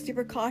 Everyone's, like,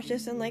 super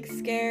cautious and, like,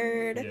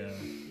 scared. Yeah.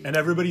 And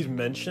everybody's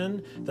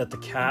mentioned that the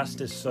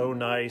cast is so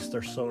nice,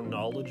 they're so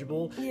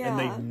knowledgeable, and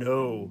they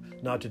know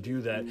not to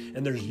do that.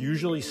 And there's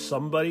usually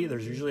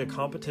a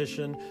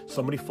competition,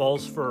 somebody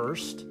falls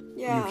first,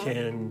 you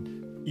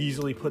can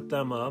easily put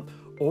them up,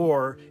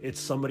 or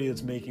it's somebody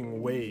that's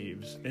making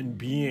waves and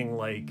being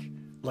like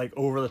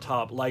over the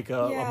top, like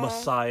a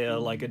Messiah,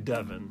 like a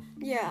Devin.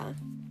 Yeah.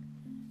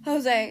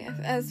 Jose,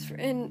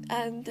 in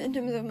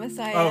terms of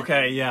Messiah.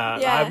 Okay, yeah.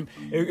 Yeah.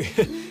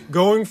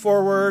 Going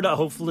forward,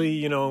 hopefully,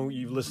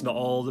 you listen to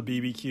all the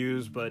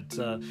BBQs, but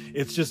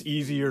it's just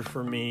easier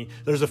for me.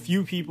 There's a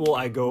few people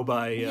I go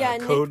by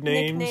code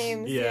names.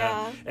 Nicknames,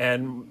 yeah.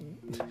 And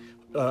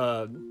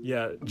Jose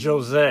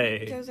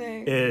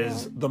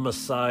is the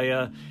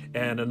Messiah,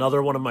 and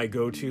another one of my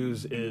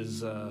go-tos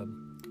is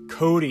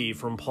Cody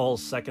from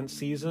Paul's second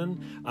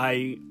season.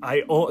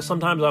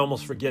 Sometimes I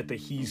almost forget that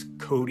he's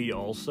Cody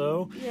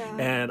also,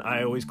 and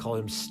I always call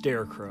him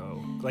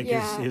Starecrow, like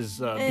his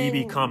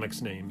BB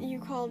Comics name. You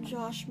call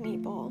Josh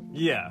Meatball.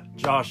 Yeah,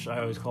 Josh. I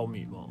always call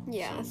Meatball.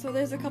 Yeah, so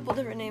there's a couple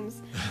different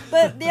names,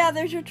 but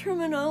there's your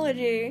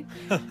terminology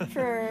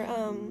for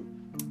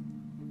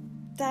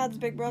Dad's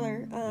big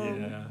brother.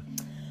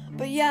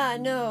 But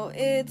no,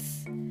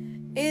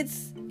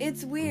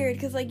 it's weird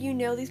because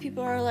these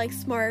people are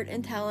smart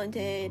and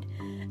talented,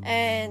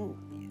 and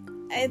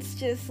it's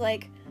just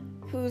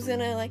who's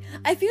gonna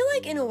I feel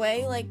in a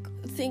way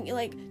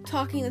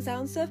talking this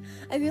out and stuff,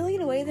 I feel in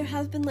a way there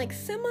has been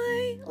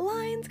semi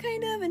lines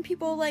kind of, and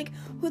people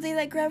who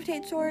they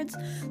gravitate towards.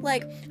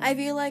 I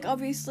feel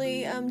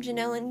obviously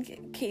Janelle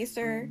and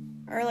Kaser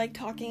are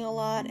talking a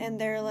lot, and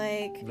they're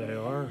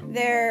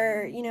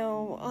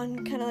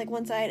on kind of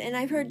one side, and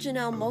I've heard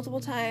Janelle multiple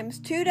times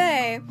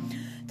today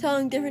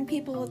telling different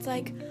people it's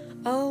I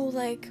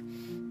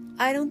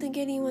don't think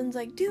anyone's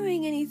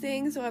doing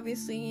anything, so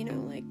obviously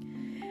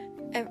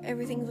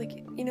everything's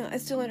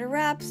it's still under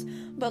wraps,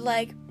 but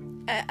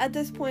at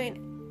this point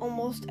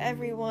almost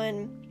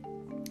everyone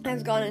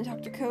has gone and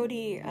talked to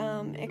Cody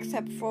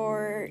except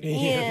for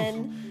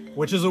Ian,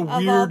 which is a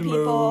weird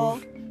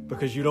move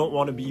because you don't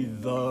want to be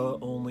the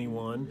only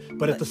one,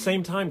 but at the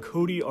same time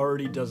Cody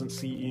already doesn't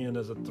see Ian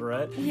as a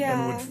threat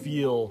and would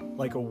feel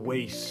like a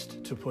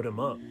waste to put him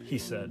up, he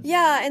said.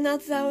 Yeah, and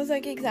that was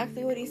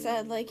exactly what he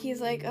said.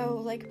 He's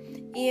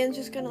Ian's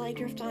just gonna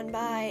drift on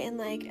by, and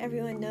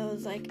everyone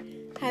knows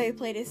how he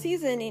played his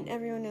season, and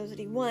everyone knows that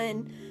he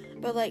won,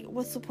 but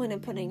what's the point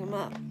of putting him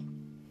up?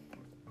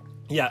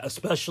 Yeah,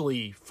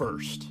 especially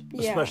first,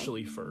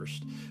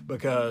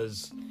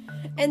 because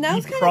and that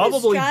was kind of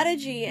his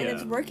strategy, and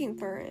it's working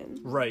for him.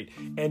 Right,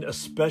 and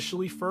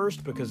especially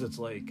first because it's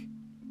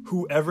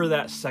whoever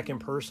that second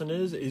person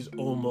is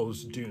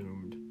almost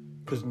doomed,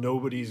 because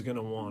nobody's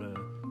gonna want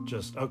to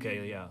just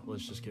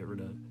let's just get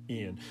rid of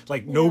Ian.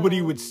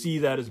 Nobody would see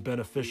that as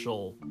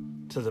beneficial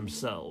to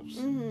themselves.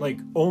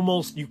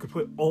 Almost you could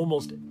put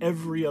almost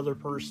every other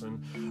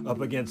person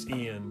up against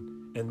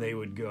Ian, and they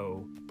would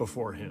go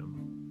before him.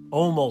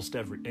 Almost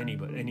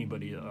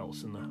anybody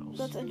else in the house.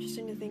 That's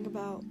interesting to think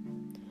about.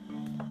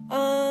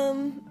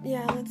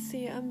 Let's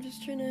see. I'm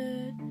just trying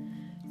to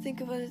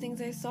think of other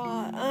things I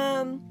saw.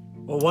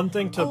 Well, one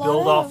thing to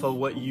build off of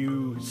what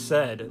you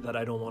said that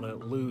I don't want to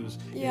lose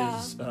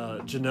is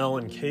Janelle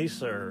and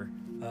Kaser.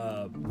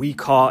 We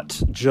caught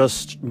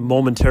just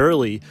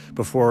momentarily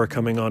before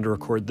coming on to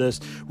record this,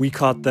 we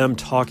caught them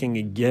talking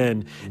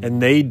again,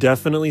 and they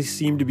definitely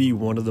seem to be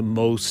one of the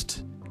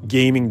most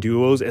gaming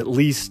duos, at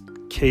least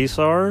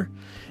Kaser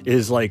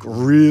is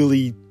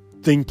really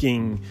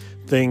thinking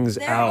things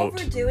out.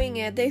 They're overdoing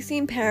it. They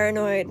seem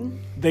paranoid.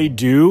 They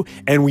do,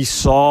 and we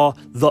saw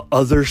the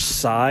other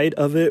side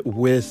of it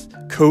with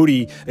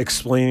Cody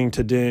explaining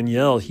to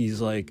Danielle.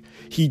 He's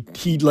he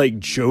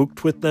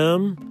joked with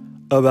them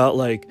about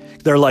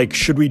they're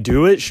should we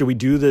do it? Should we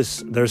do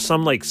this? There's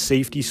some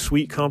safety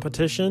suite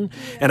competition,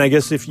 and I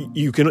guess if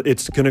you can,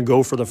 it's gonna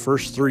go for the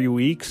first 3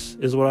 weeks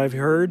is what I've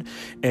heard,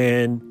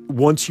 and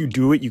once you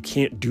do it, you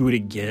can't do it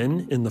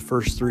again in the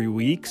first 3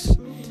 weeks.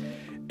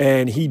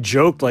 And he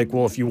joked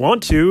well, if you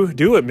want to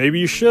do it,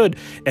 maybe you should.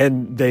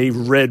 And they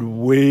read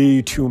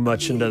way too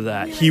much into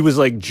that. He was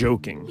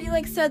joking. He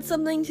said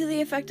something to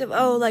the effect of,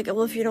 well,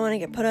 if you don't want to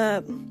get put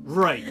up.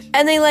 Right.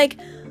 And they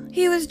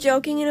he was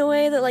joking in a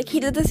way that he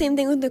did the same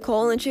thing with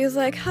Nicole, and she was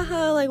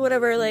haha,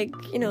 whatever,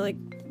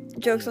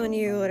 jokes on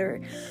you,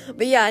 whatever.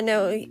 But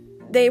no,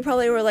 they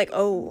probably were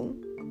oh,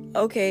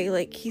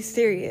 okay, he's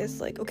serious.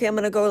 Okay, I'm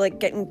gonna go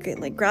get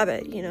and grab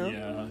it,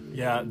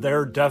 Yeah,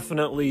 they're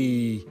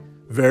definitely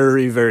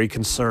very, very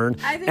concerned,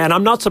 and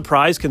I'm not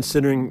surprised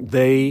considering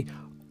they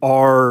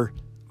are,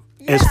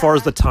 as far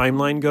as the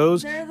timeline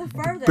goes, they're the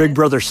farthest. Big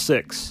Brother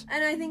 6.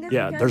 And I think it's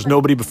because, because, there's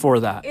nobody before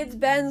that. It's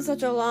been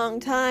such a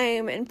long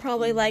time, and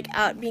probably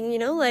out being,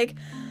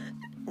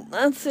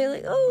 let's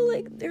say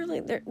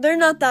they're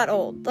not that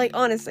old.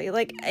 Honestly,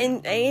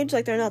 in age,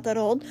 they're not that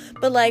old.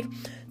 But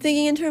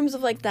thinking in terms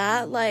of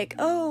that,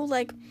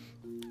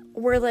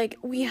 we're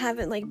we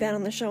haven't been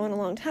on the show in a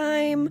long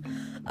time.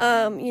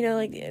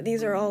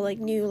 These are all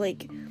new,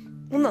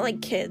 well,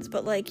 not kids,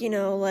 but they're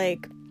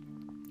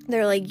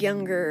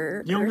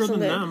younger than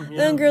them,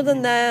 younger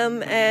than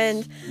them,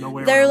 and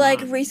they're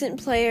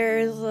recent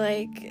players.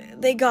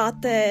 They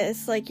got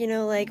this,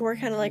 we're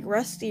kind of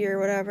rusty or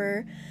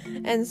whatever,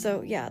 and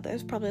so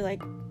there's probably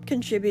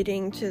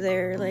contributing to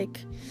their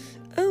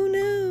oh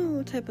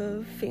no type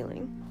of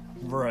feeling.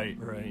 Right.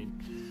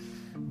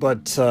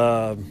 But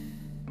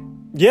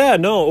Yeah,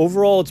 no,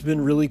 overall it's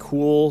been really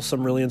cool,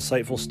 some really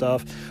insightful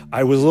stuff.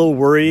 I was a little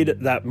worried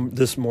that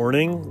this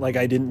morning, like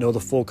I didn't know the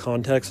full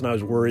context, and I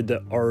was worried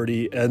that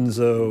already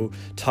Enzo,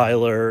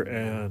 Tyler,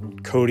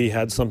 and Cody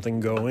had something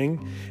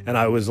going, and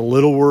I was a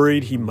little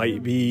worried he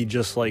might be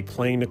just like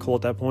playing Nicole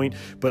at that point,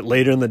 but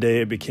later in the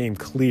day it became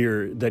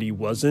clear that he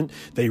wasn't.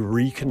 They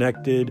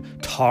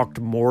reconnected,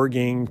 talked more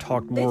game,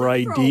 talked more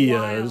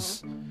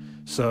ideas,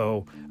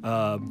 so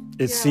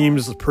it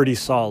seems pretty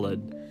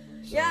solid.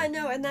 Yeah,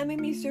 no, and that made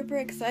me super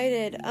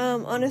excited.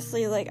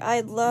 Honestly, like,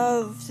 I'd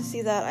love to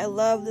see that. I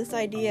love this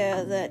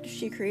idea that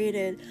she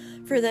created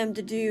for them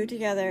to do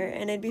together,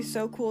 and it'd be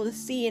so cool to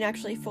see and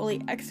actually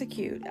fully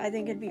execute. I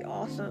think it'd be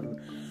awesome.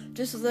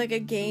 Just as, like, a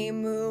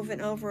game move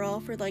and overall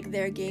for, like,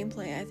 their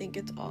gameplay, I think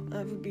it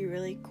would be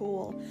really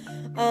cool.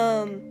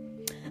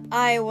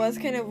 I was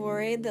kind of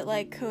worried that,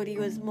 like, Cody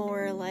was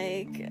more,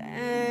 like,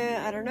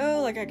 I don't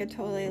know, like, I could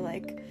totally,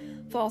 like,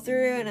 fall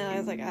through, and I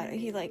was like,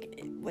 he, like,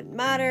 it wouldn't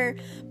matter,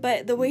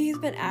 but the way he's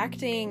been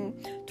acting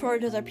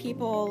towards other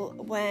people,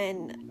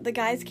 when the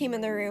guys came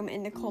in the room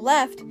and Nicole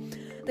left,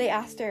 they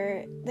asked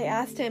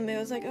him, it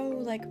was like, oh,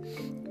 like,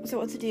 so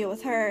what's the deal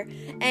with her?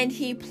 And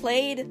he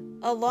played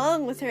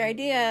along with her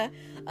idea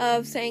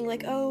of saying,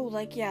 like, oh,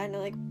 like, yeah, no,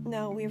 like,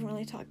 no, we haven't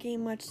really talked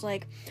game much,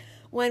 like,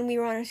 when we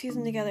were on our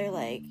season together,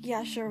 like,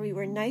 yeah, sure, we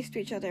were nice to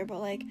each other, but,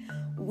 like,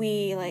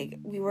 we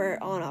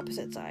were on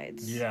opposite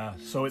sides. Yeah,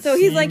 so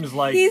he's like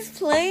he's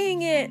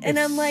playing it, and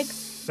I'm like,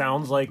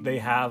 sounds like they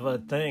have a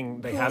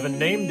thing. They haven't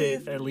named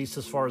it, at least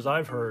as far as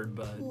I've heard,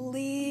 but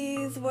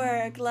please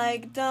work.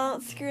 Like,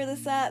 don't screw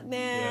this up,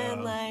 man.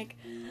 Yeah. Like,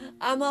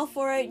 I'm all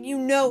for it. You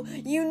know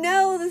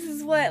this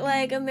is what,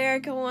 like,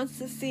 America wants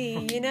to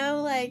see,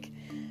 like,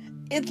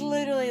 it's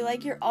literally,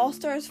 like, you're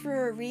all-stars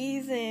for a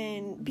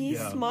reason. Be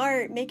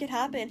smart. Make it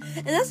happen.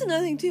 And that's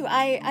another thing, too.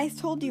 I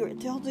told you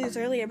this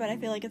earlier, but I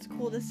feel like it's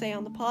cool to say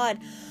on the pod.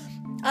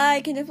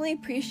 I can definitely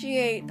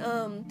appreciate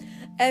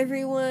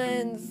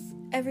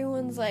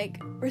everyone's, like,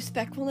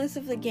 respectfulness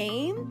of the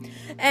game.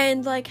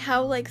 And, like,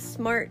 how, like,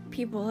 smart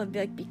people have,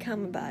 like,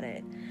 become about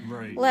it.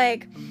 Right.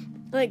 Like,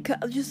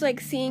 just, like,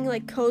 seeing,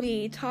 like,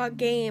 Cody talk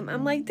game.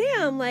 I'm like,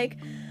 damn, like,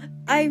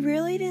 I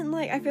really didn't,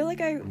 like, I feel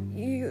like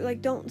you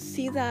like, don't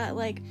see that,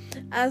 like,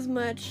 as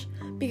much,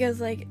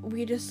 because, like,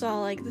 we just saw,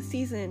 like, the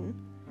season,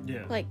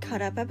 like,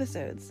 cut up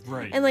episodes.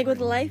 Right. And, like, with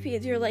the live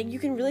feeds, you're, like, you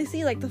can really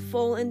see, like, the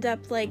full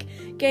in-depth, like,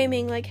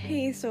 gaming, like,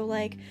 hey, so,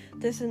 like,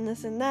 this and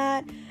this and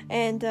that,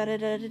 and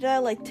da-da-da-da-da,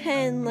 like,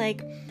 10,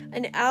 like,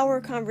 an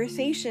hour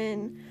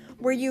conversation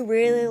where you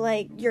really,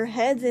 like, your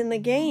head's in the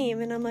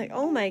game, and I'm like,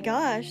 oh my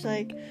gosh,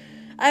 like,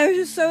 I was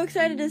just so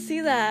excited to see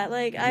that.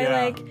 Like,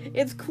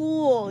 it's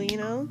cool,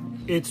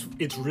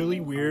 It's really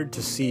weird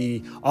to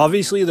see.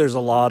 Obviously, there's a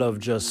lot of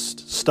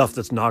just stuff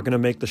that's not going to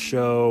make the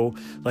show.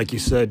 Like you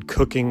said,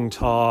 cooking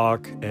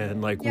talk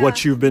and, like,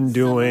 what you've been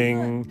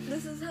doing.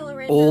 This is hella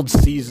random. Old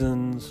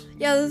seasons.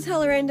 Yeah, this is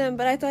hella random,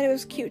 but I thought it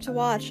was cute to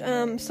watch.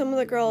 Some of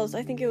the girls,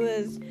 I think it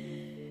was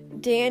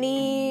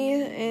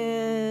Danny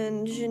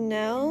and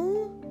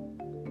Janelle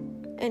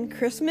and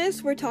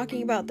Christmas, were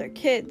talking about their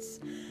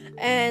kids.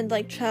 And,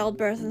 like,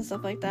 childbirth and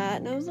stuff like that.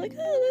 And I was like,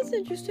 oh, that's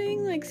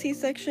interesting. Like,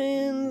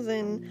 C-sections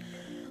and,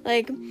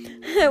 like,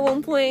 at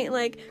one point,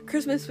 like,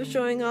 Christmas was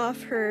showing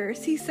off her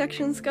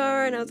C-section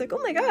scar. And I was like, oh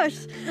my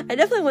gosh, I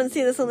definitely want to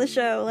see this on the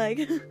show.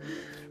 Like,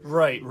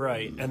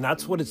 Right. And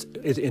that's what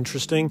it's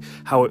interesting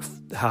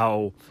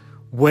how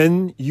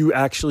when you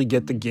actually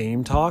get the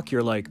game talk,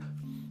 you're like,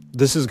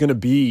 this is going to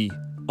be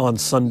on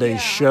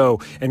Sunday's show.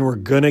 And they're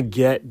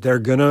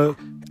going to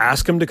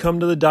ask him to come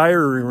to the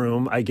diary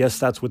room. I guess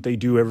that's what they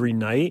do every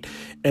night.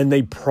 And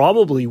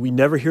we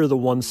never hear the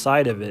one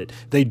side of it.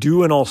 They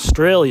do in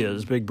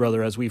Australia's Big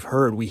Brother, as we've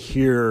heard. We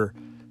hear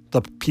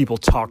the people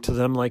talk to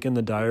them, like, in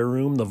the diary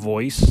room, the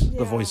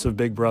voice of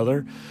Big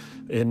Brother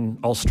in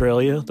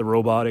Australia, the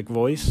robotic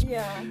voice.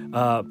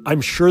 Yeah.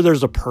 I'm sure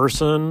there's a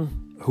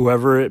person,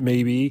 whoever it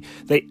may be,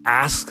 they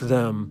ask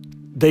them,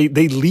 they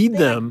lead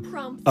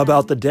them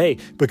about the day,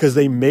 because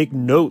they make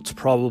notes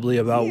probably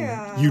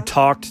about you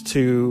talked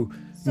to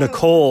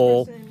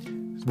Nicole,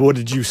 what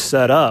did you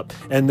set up?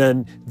 And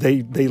then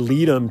they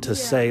lead them to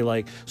say,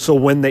 like, so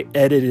when they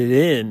edit it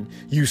in,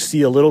 you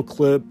see a little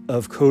clip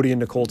of Cody and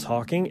Nicole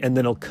talking, and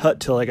then it'll cut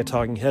to, like, a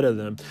talking head of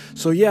them.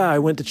 So yeah, I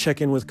went to check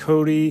in with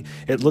Cody.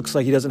 It looks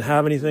like he doesn't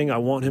have anything. I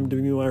want him to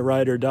be my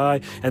ride or die.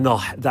 And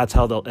that's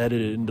how they'll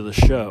edit it into the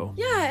show.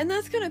 Yeah, and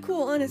that's kind of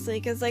cool, honestly,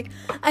 because, like,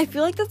 I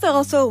feel like that's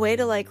also a way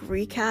to, like,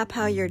 recap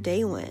how your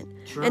day went.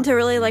 Sure. And to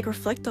really, like,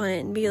 reflect on it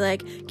and be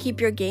like, keep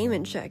your game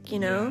in check,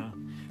 Yeah.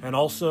 And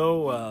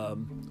also,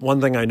 one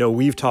thing I know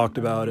we've talked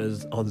about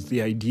is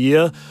the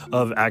idea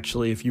of,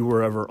 actually, if you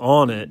were ever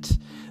on it,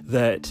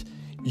 that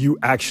you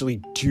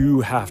actually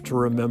do have to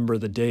remember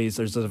the days.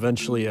 There's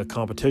eventually a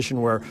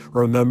competition where,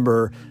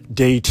 remember,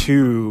 day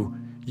 2,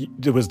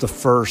 it was the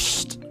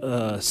first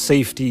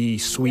safety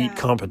suite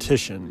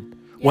competition.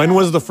 Yeah. When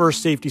was the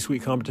first safety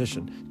suite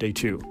competition? Day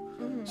 2.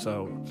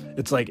 So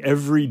it's like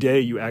every day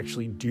you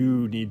actually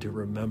do need to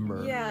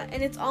remember. Yeah,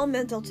 and it's all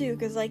mental too,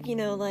 because, like,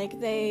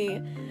 like,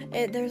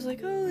 there's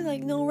like, oh,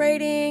 like no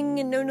writing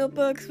and no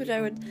notebooks, which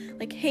I would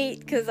like hate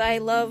because I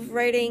love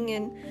writing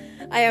and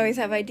I always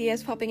have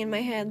ideas popping in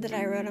my head that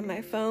I wrote on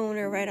my phone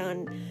or write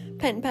on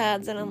pen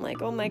pads, and I'm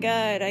like, oh my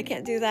god, I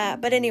can't do that.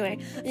 But anyway,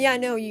 yeah,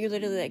 no, you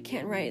literally like,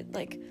 can't write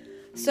like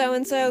so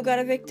and so got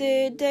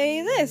evicted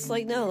day this.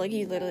 Like, no, like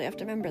you literally have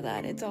to remember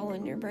that. It's all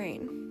in your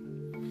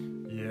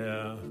brain.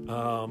 Yeah.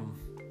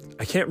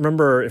 I can't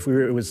remember if we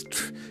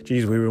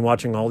were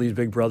watching all these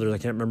Big Brothers. I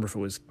can't remember if it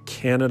was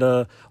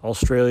Canada,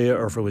 Australia,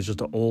 or if it was just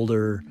an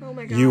older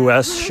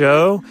U.S.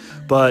 show.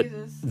 But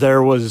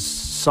there was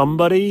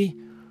somebody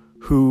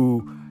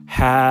who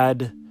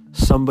had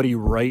somebody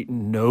write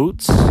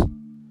notes,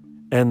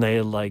 and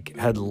they like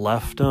had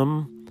left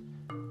them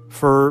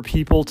for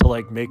people to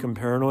like make them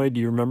paranoid.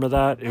 Do you remember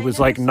that? It was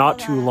like not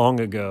too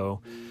long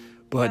ago.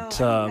 But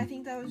I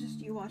think that was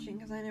just you watching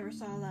because I never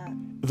saw that.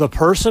 The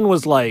person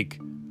was like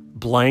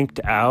blanked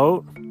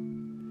out,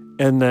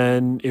 and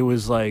then it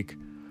was like,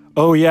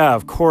 oh yeah,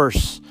 of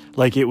course,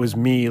 like it was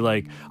me.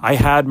 Like I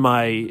had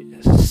my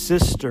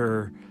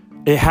sister,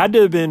 it had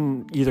to have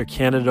been either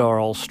Canada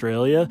or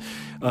Australia,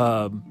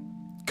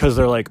 because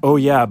they're like, oh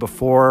yeah,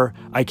 before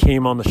I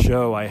came on the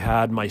show I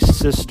had my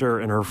sister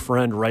and her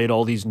friend write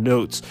all these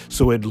notes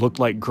so it looked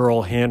like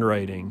girl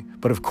handwriting,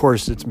 but of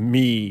course it's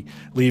me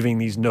leaving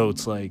these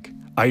notes like,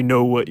 I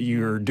know what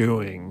you're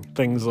doing,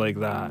 things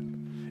like that.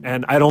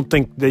 And I don't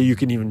think that you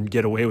can even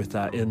get away with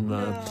that in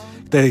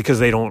because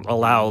they don't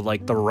allow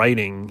like the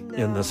writing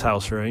in this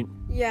house, right?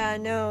 Yeah,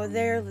 no,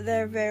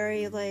 they're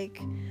very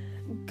like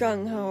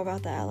gung ho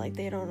about that. Like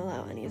they don't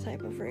allow any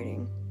type of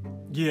writing.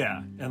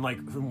 Yeah, and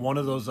like from one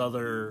of those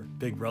other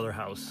Big Brother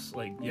house,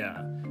 like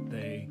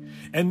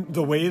and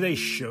the way they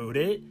showed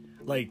it,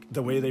 like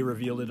the way they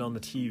revealed it on the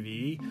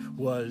TV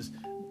was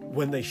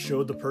when they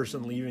showed the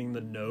person leaving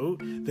the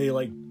note, they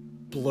like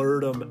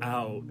blurred them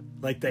out.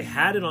 Like they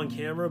had it on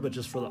camera, but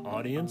just for the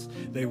audience,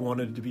 they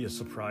wanted it to be a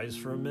surprise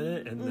for a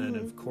minute, and then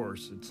of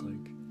course it's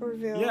like,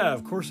 reveal. Yeah,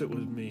 of course it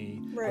was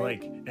me. Right.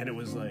 Like, and it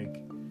was like,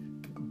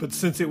 but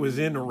since it was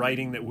in a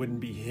writing that wouldn't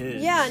be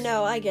his. Yeah,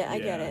 no, I get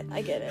it.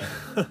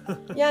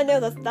 Yeah,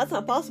 no, that's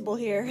not possible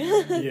here.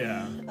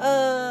 Yeah.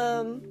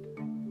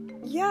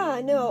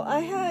 Yeah, no,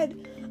 I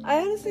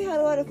honestly had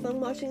a lot of fun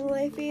watching the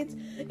live feeds.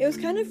 It was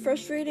kind of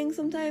frustrating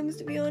sometimes,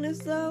 to be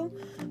honest, though,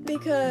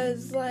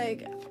 because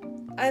like,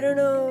 I don't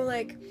know,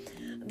 like,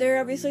 there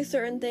are obviously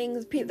certain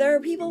things, there are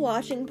people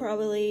watching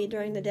probably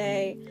during the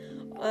day,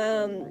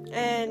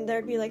 and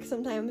there'd be, like,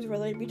 sometimes where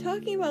they'd be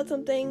talking about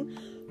something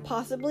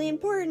possibly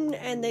important,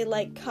 and they,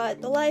 like,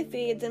 cut the live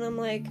feeds, and I'm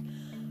like,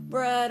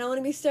 bruh, I don't want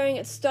to be staring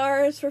at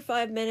stars for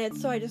 5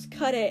 minutes, so I just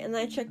cut it, and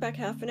then I check back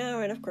half an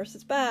hour, and of course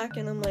it's back,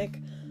 and I'm like,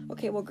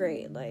 okay, well,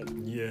 great, like.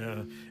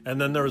 Yeah, and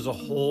then there was a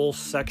whole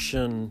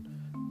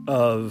section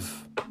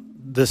of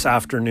this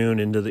afternoon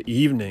into the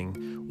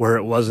evening where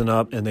it wasn't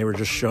up, and they were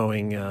just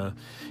showing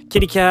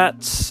kitty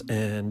cats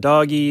and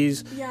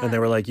doggies, and they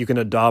were like, you can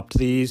adopt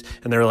these,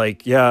 and they were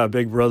like, yeah,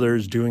 Big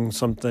Brother's doing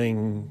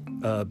something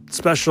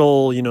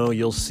special, you know,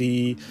 you'll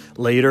see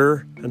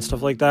later and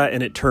stuff like that.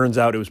 And it turns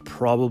out it was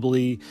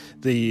probably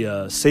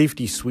the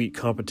safety suite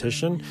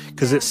competition,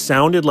 because it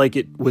sounded like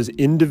it was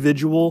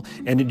individual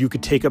and you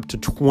could take up to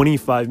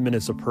 25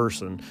 minutes a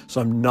person. So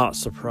I'm not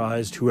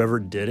surprised whoever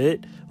did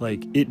it,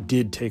 like, it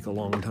did take a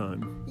long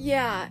time.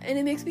 Yeah, and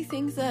it makes me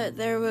think that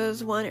there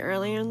was one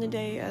earlier in the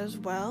day as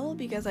well,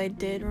 because I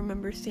did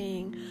remember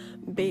seeing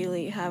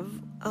Bailey have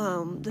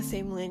the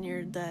same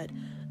lanyard that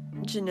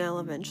Janelle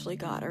eventually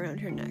got around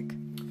her neck.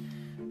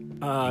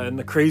 And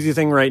the crazy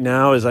thing right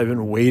now is I've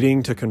been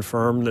waiting to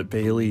confirm that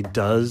Bailey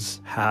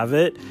does have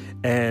it,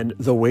 and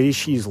the way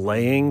she's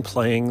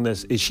playing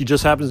this is she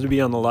just happens to be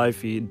on the live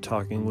feed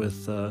talking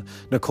with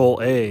Nicole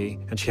A,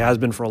 and she has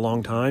been for a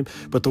long time,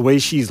 but the way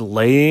she's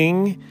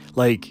laying,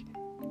 like,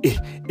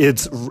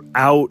 it's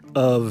out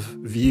of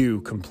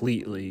view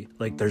completely.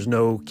 Like, there's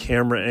no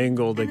camera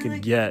angle that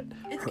could get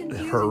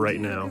her right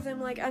now.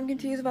 Because I'm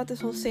confused about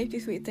this whole safety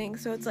suite thing.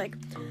 So it's like,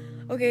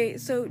 okay,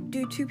 so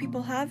do two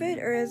people have it,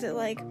 or is it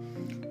like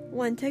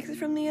one takes it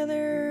from the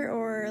other,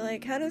 or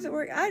like how does it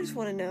work? I just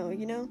want to know,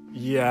 you know?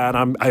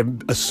 Yeah, and I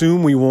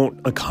assume we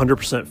won't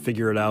 100%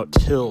 figure it out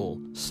till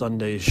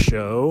Sunday's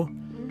show.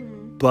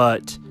 Mm-hmm.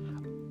 But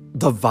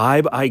the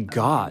vibe I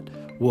got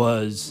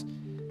was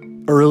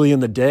early in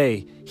the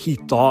day, Cody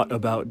thought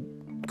about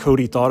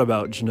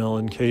Janelle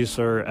and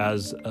Kaysar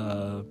as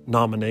a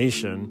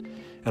nomination,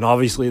 and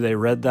obviously they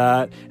read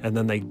that, and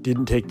then they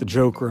didn't take the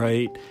joke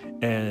right,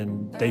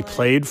 and they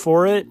played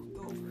for it,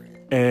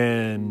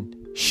 and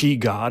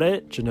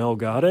Janelle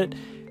got it,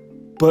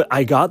 but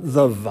I got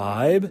the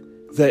vibe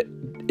that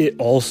it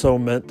also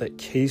meant that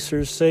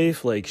Kaysar's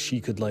safe, like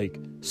she could like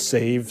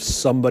save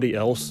somebody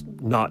else,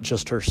 not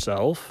just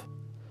herself,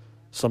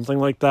 something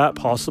like that,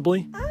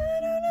 possibly.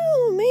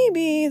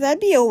 Maybe. That'd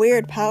be a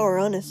weird power,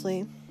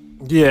 honestly.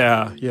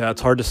 Yeah,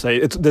 it's hard to say.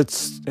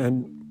 It's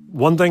and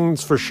one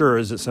thing's for sure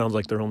is it sounds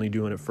like they're only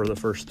doing it for the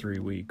first 3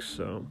 weeks,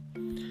 so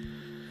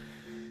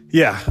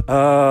yeah.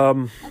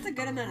 That's a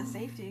good amount of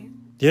safety.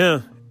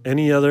 Yeah,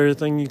 any other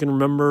thing you can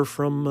remember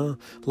from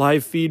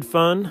live feed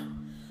fun?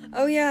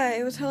 Oh yeah,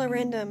 it was hella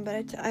random,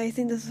 but I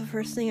think this is the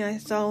first thing I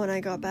saw when I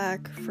got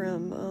back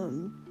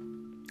from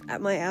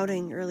at my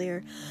outing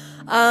earlier.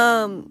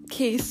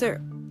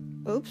 Kaser,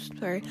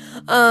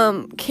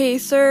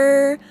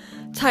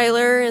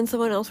 Tyler, and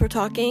someone else were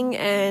talking,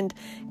 and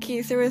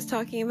Kaser was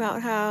talking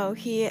about how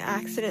he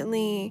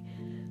accidentally,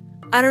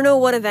 I don't know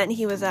what event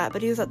he was at,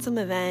 but he was at some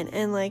event,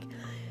 and like,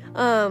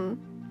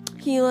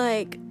 he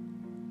like,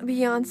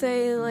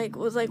 Beyonce like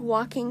was like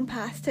walking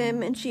past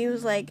him, and she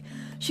was like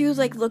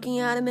looking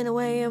at him in a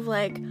way of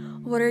like,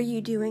 what are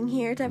you doing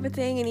here type of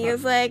thing, and he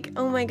was like,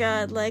 oh my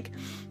god, like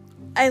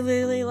I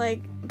literally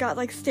like got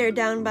like stared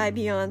down by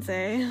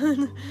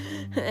Beyonce.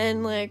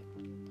 And like,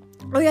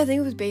 oh yeah, I think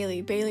it was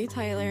Bailey,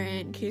 Tyler,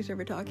 and Kaser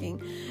were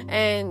talking,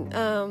 and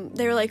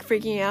they were like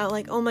freaking out,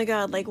 like, oh my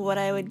god, like what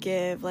I would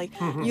give, like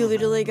you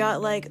literally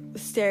got like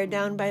stared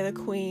down by the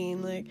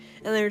queen, like,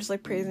 and they were just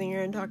like praising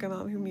her and talking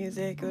about her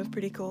music. It was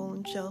pretty cool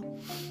and chill.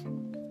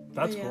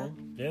 That's cool.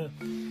 Yeah.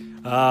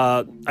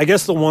 I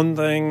guess the one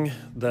thing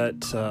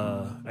that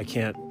I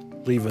can't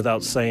leave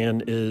without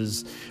saying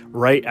is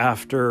right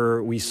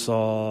after we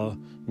saw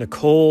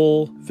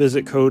Nicole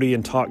visit Cody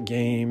and talk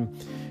game,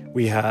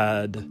 we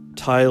had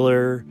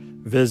Tyler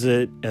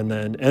visit, and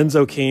then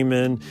Enzo came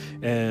in,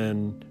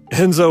 and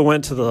Enzo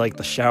went to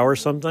the shower or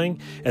something.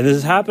 And this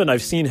has happened,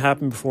 I've seen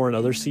happen before in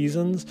other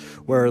seasons,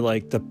 where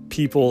like the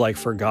people like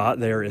forgot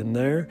they were in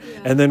there.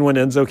 Yeah. And then when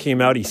Enzo came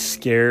out, he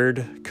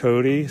scared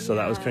Cody, so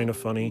that was kind of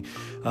funny.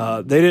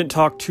 They didn't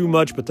talk too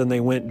much, but then they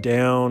went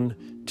down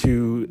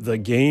to the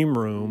game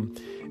room,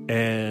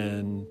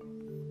 and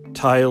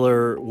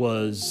Tyler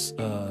was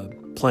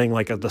playing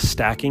like the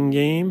stacking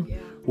game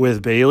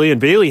with Bailey,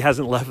 and Bailey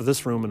hasn't left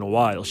this room in a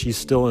while. She's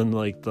still in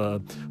like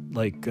the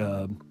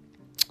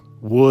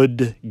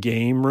wood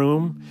game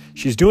room.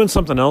 She's doing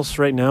something else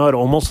right now. It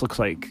almost looks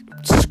like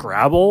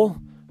Scrabble.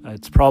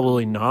 It's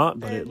probably not,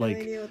 but it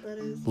like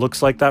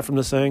looks like that from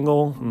this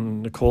angle.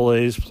 And Nicole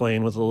is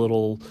playing with a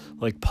little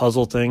like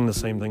puzzle thing, the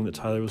same thing that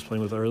Tyler was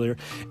playing with earlier.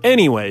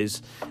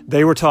 Anyways,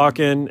 they were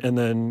talking, and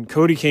then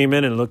Cody came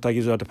in and it looked like he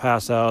was about to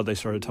pass out. They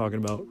started talking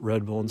about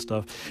Red Bull and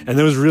stuff, and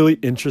it was really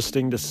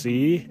interesting to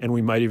see, and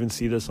we might even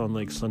see this on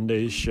like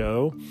Sunday's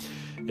show,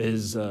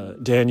 is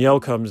Danielle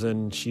comes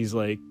in, she's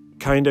like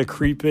kind of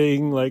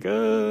creeping, like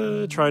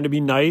trying to be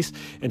nice,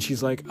 and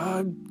she's like,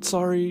 I'm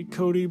sorry,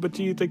 Cody, but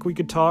do you think we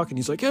could talk? And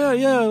he's like,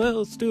 yeah,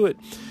 let's do it.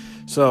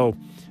 So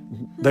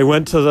they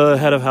went to the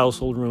head of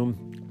household room,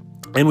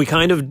 and we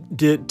kind of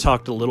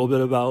talked a little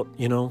bit about,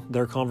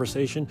 their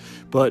conversation,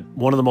 but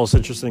one of the most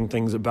interesting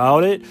things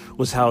about it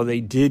was how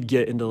they did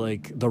get into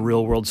like the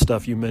real world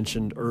stuff you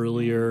mentioned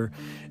earlier.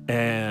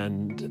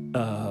 And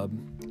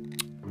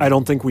I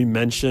don't think we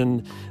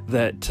mentioned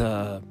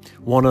that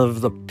one of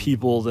the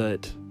people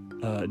that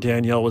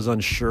Danielle was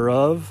unsure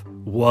of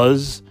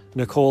was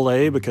Nicole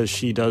A, because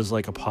she does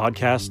like a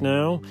podcast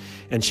now,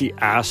 and she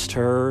asked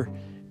her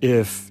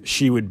if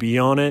she would be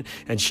on it,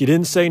 and she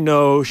didn't say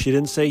no, she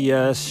didn't say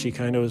yes, she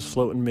kind of was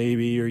floating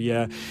maybe or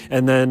yeah.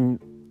 And then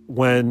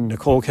when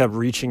Nicole kept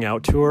reaching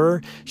out to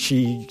her,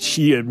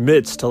 she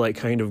admits to like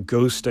kind of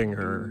ghosting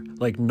her,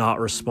 like not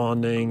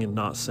responding and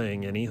not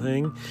saying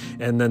anything.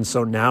 And then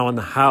so now in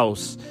the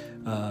house,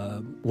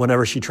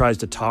 whenever she tries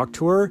to talk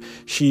to her,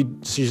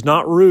 she's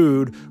not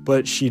rude,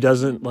 but she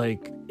doesn't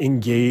like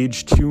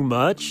engage too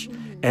much,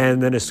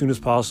 and then as soon as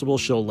possible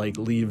she'll like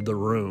leave the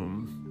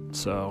room.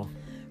 So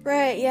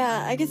right,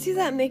 yeah, I could see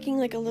that making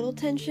like a little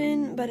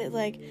tension, but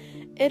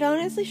it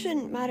honestly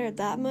shouldn't matter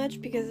that much,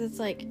 because it's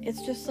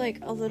just like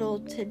a little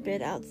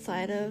tidbit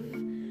outside of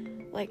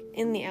like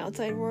in the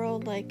outside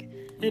world, like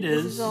it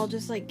is. This is all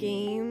just like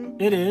game.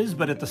 It is,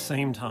 but at the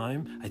same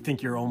time, I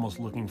think you're almost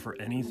looking for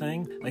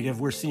anything. Like if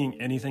we're seeing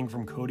anything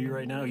from Cody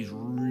right now, he's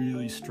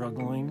really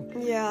struggling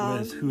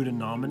with who to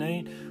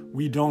nominate.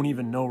 We don't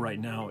even know right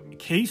now.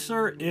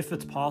 Kaser, if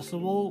it's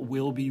possible,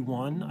 will be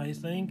one, I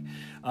think.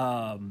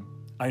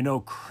 I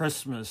know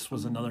Christmas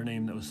was another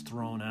name that was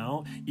thrown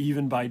out,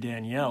 even by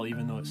Danielle,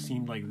 even though it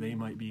seemed like they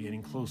might be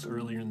getting close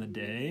earlier in the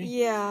day.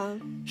 Yeah.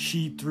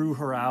 She threw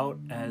her out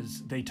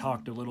as they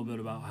talked a little bit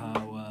about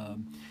how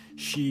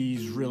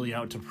she's really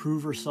out to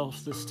prove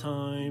herself this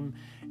time.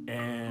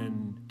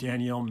 And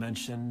Danielle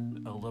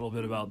mentioned a little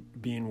bit about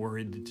being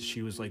worried that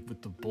she was like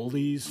with the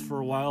bullies for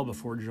a while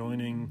before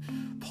joining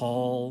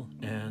Paul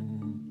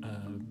and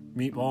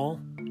Meatball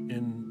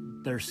in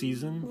their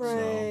season.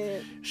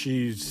 Right. So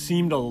she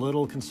seemed a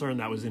little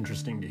concerned. That was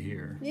interesting to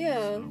hear. Yeah.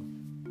 So.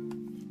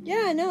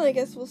 Yeah, no, I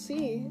guess we'll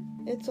see.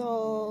 It's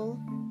all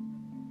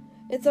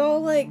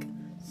like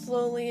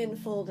slowly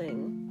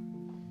unfolding.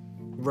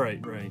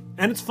 Right.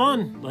 And it's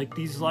fun. Like,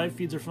 these live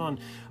feeds are fun.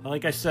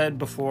 Like I said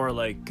before,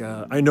 like,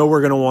 I know we're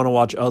going to want to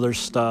watch other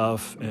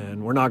stuff,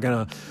 and we're not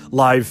going to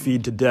live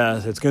feed to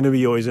death. It's going to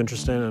be always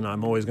interesting, and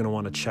I'm always going to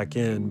want to check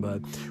in,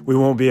 but we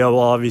won't be able to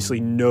obviously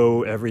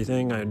know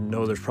everything. I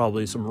know there's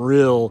probably some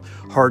real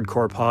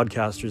hardcore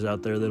podcasters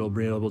out there that'll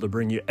be able to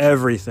bring you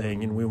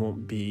everything, and we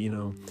won't be,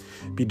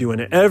 be doing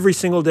it every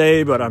single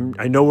day, but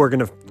I know we're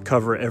going to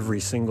cover every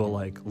single,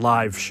 like,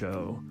 live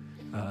show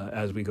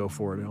as we go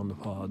forward on the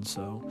pod,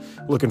 so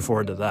looking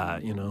forward to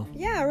that.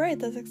 Yeah, right.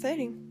 That's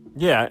exciting.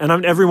 Yeah,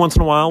 and every once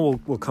in a while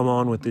we'll come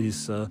on with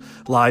these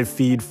live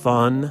feed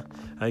fun,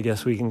 I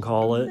guess we can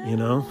call it.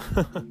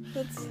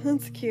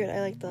 That's cute.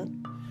 I like that.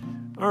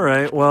 All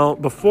right. Well,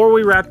 before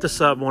we wrap this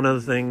up, one of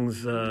the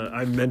things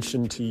I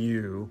mentioned to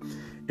you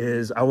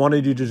is I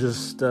wanted you to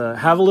just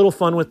have a little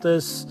fun with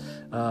this.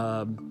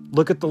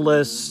 Look at the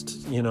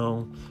list.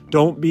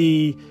 Don't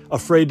be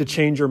afraid to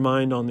change your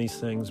mind on these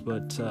things,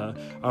 but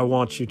I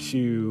want you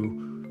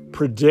to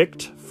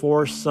predict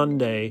for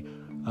Sunday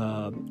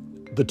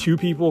the two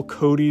people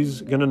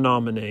Cody's going to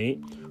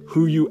nominate,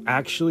 who you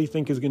actually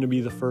think is going to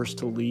be the first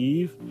to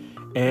leave,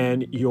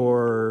 and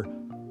your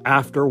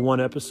after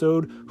one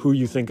episode, who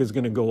you think is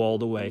going to go all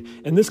the way.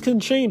 And this can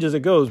change as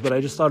it goes, but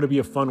I just thought it'd be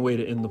a fun way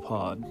to end the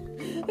pod.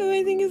 Who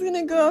I think is going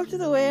to go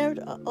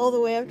all the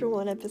way after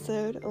one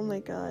episode. Oh my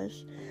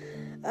gosh.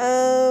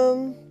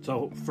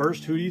 So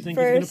first, who do you think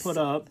he's going to put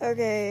up?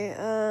 Okay,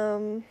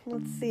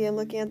 let's see, I'm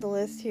looking at the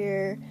list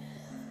here.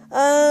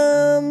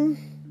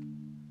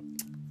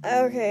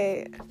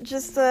 Okay,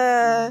 just,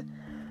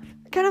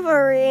 kind of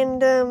a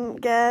random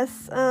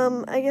guess.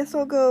 I guess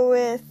I'll go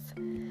with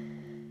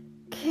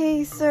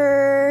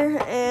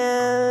Kaysar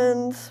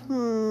and,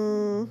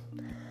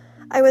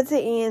 I would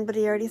say Ian, but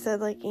he already said,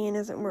 like, Ian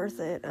isn't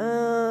worth it.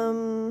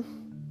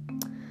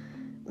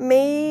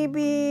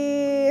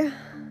 Maybe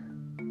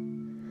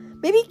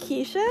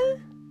Keisha?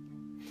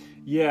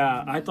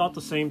 Yeah, I thought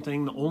the same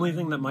thing. The only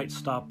thing that might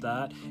stop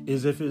that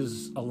is if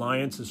his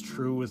alliance is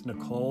true with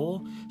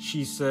Nicole.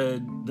 She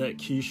said that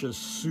Keisha's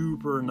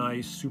super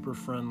nice, super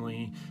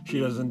friendly. She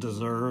doesn't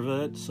deserve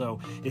it. So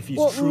if he's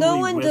truly no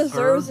one with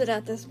deserves her, it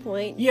at this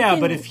point. Yeah,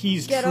 but if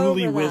he's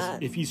truly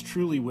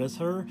with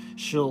her,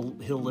 he'll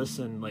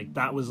listen. Like,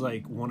 that was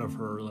like one of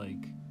her like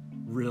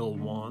real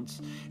wants.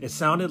 It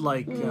sounded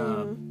like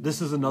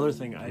this is another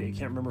thing. I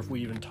can't remember if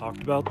we even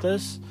talked about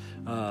this.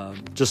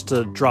 Just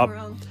to drop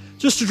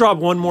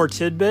one more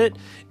tidbit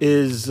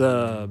is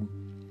the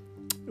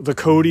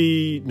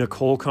Cody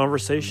Nicole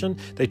conversation.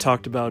 They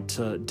talked about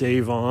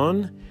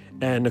Davon,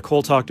 and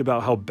Nicole talked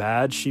about how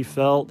bad she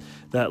felt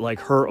that, like,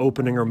 her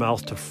opening her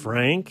mouth to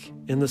Frank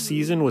in the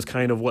season was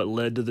kind of what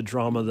led to the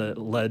drama that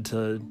led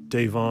to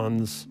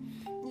Davon's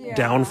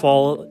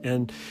downfall,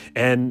 and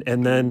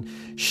then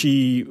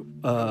she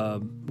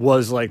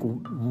was like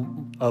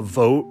a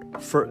vote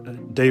for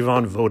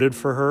Davon voted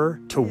for her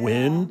to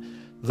win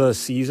the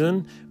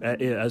season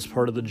as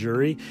part of the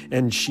jury,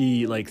 and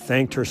she like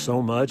thanked her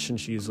so much, and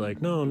she's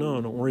like, no,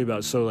 don't worry about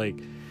it. So like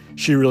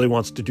she really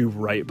wants to do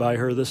right by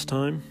her this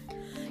time.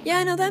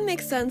 Yeah, no, that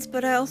makes sense,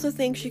 but I also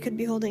think she could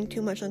be holding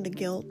too much onto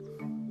guilt.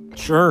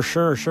 Sure.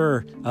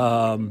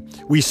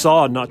 We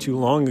saw not too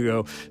long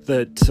ago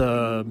that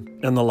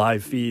in the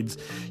live feeds,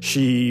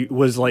 she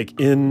was like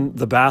in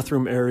the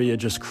bathroom area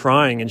just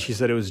crying, and she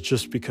said it was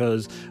just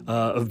because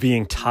of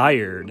being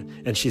tired.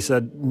 And she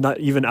said not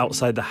even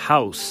outside the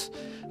house.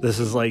 This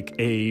is like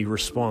a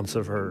response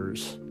of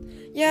hers.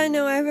 Yeah,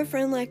 no, I have a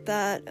friend like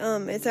that.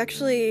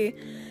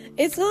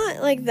 It's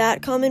not like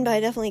that common, but I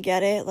definitely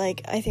get it.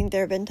 Like, I think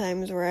there have been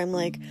times where I'm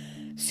like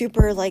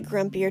super like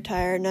grumpy or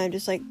tired, and I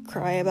just like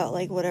cry about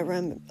like whatever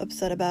I'm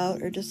upset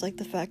about, or just like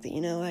the fact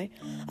that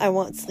I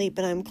want sleep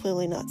and I'm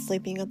clearly not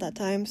sleeping at that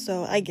time.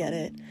 So I get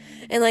it.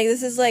 And like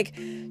this is like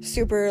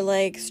super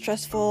like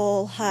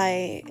stressful,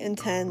 high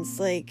intense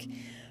like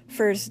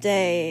first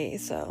day,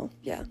 so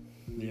yeah.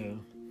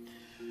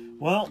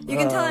 Well, you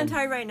can tell I'm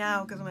tired right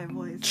now because of my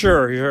voice.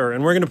 Sure.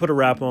 And we're gonna put a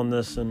wrap on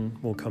this,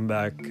 and we'll come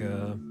back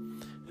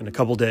in a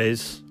couple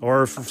days,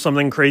 or if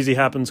something crazy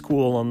happens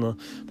cool on the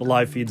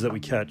live feeds that we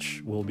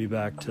catch, we'll be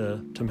back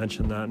to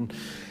mention that. And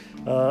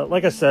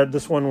like I said,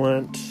 this one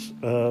went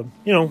a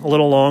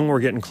little long.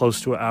 We're getting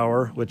close to an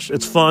hour, which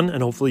it's fun,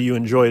 and hopefully you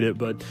enjoyed it,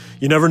 but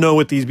you never know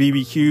with these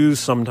BBQs.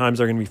 Sometimes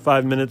they're going to be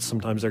 5 minutes,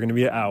 sometimes they're going to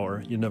be an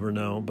hour. You never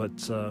know.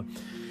 But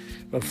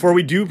before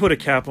we do put a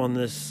cap on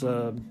this,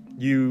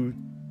 you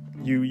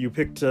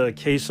picked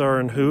Kaysar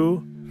and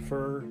who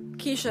for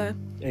Keisha.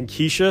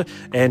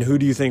 And who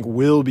do you think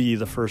will be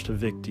the first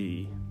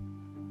evictee?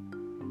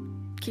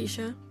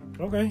 Keisha.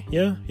 Okay,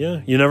 yeah.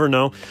 You never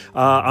know.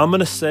 I'm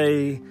going to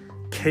say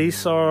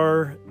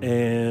Kaysar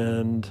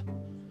and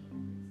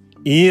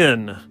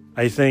Ian.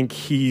 I think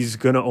he's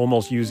going to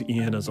almost use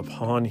Ian as a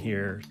pawn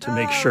here to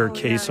make sure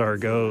Kaysar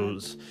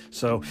goes.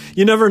 So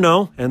you never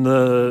know, and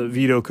the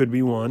veto could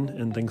be won,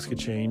 and things could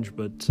change,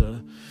 but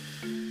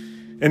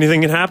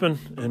anything can happen,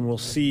 and we'll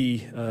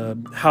see.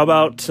 How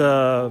about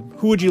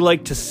who would you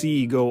like to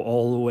see go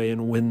all the way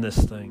and win this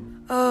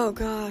thing? Oh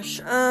gosh.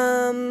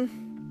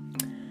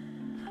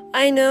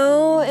 I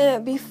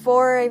know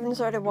before I even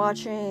started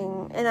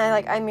watching, and I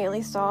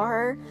immediately saw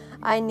her,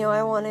 I knew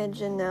I wanted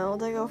Janelle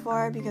to go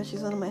far because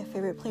she's one of my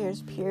favorite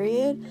players,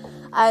 period.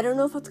 I don't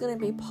know if it's going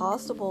to be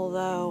possible,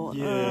 though.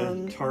 Yeah,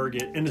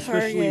 Target. And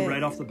especially Target.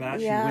 right off the bat,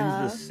 Yeah. she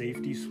wins this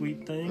safety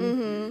suite thing.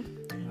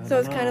 Mm-hmm. So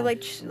it's kind of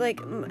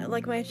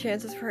like my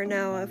chances for her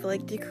now have,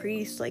 like,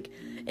 decreased, like,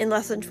 in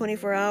less than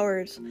 24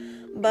 hours.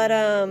 But,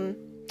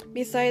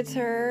 besides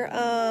her,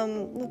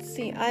 let's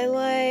see,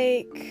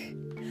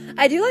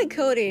 I do like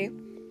Cody.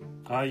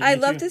 I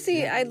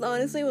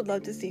honestly would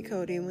love to see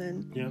Cody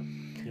win. Yeah.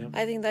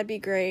 I think that'd be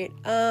great.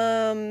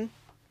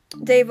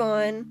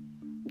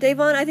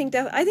 Davon, I think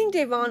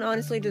Davon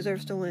honestly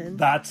deserves to win.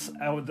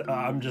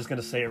 I'm just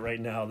gonna say it right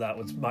now. That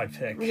was my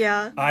pick.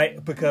 Yeah.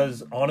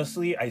 Because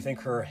honestly, I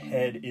think her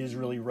head is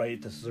really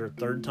right. This is her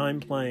third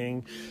time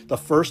playing. The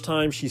first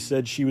time she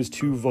said she was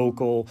too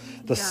vocal.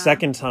 The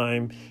second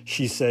time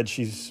she said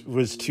she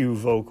was too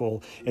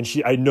vocal, and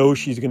I know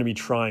she's gonna be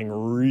trying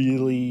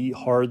really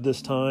hard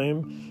this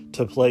time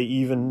to play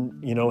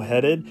even,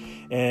 headed,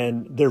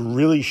 and there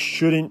really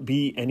shouldn't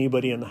be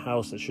anybody in the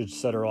house that should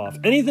set her off.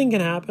 Anything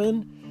can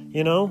happen.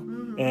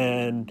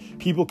 And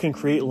people can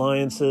create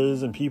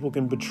alliances and people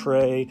can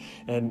betray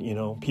and,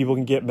 people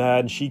can get mad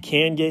and she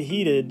can get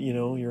heated.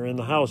 You're in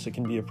the house. It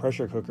can be a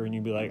pressure cooker and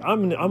you'd be like,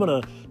 I'm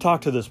going to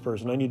talk to this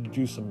person. I need to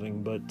do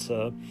something. But,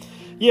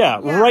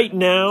 right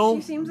now.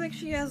 She seems like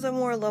she has a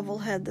more level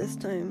head this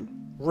time.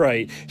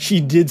 Right. She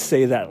did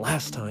say that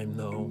last time,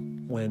 though,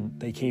 when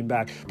they came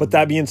back. But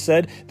that being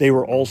said, they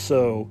were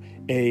also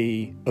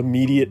a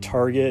immediate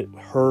target.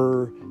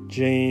 Her,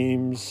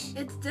 James.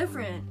 It's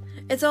different.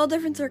 It's all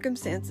different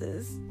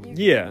circumstances.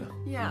 Yeah.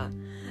 Yeah.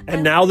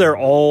 And now they're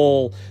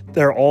all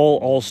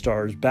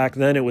all-stars. Back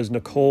then it was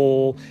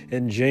Nicole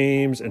and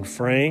James and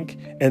Frank,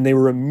 and they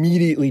were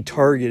immediately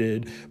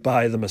targeted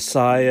by the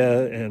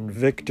Messiah and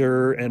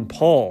Victor and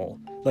Paul.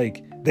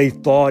 Like, they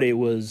thought it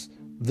was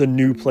the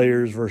new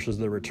players versus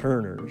the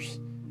returners.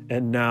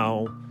 And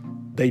now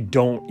they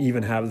don't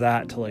even have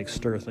that to, like,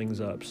 stir things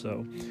up.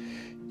 So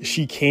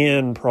she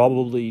can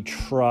probably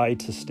try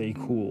to stay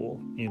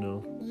cool,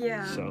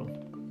 Yeah. So...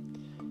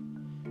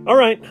 All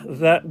right.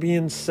 That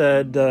being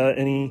said,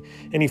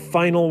 any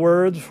final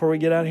words before we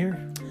get out of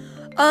here?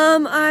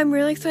 I'm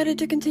really excited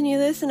to continue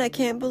this, and I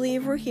can't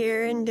believe we're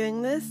here and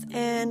doing this.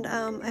 And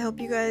I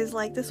hope you guys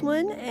like this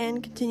one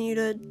and continue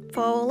to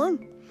follow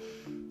along.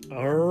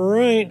 All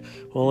right.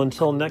 Well,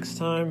 until next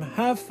time,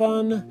 have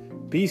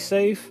fun, be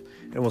safe,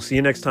 and we'll see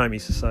you next time,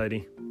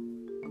 E-Society.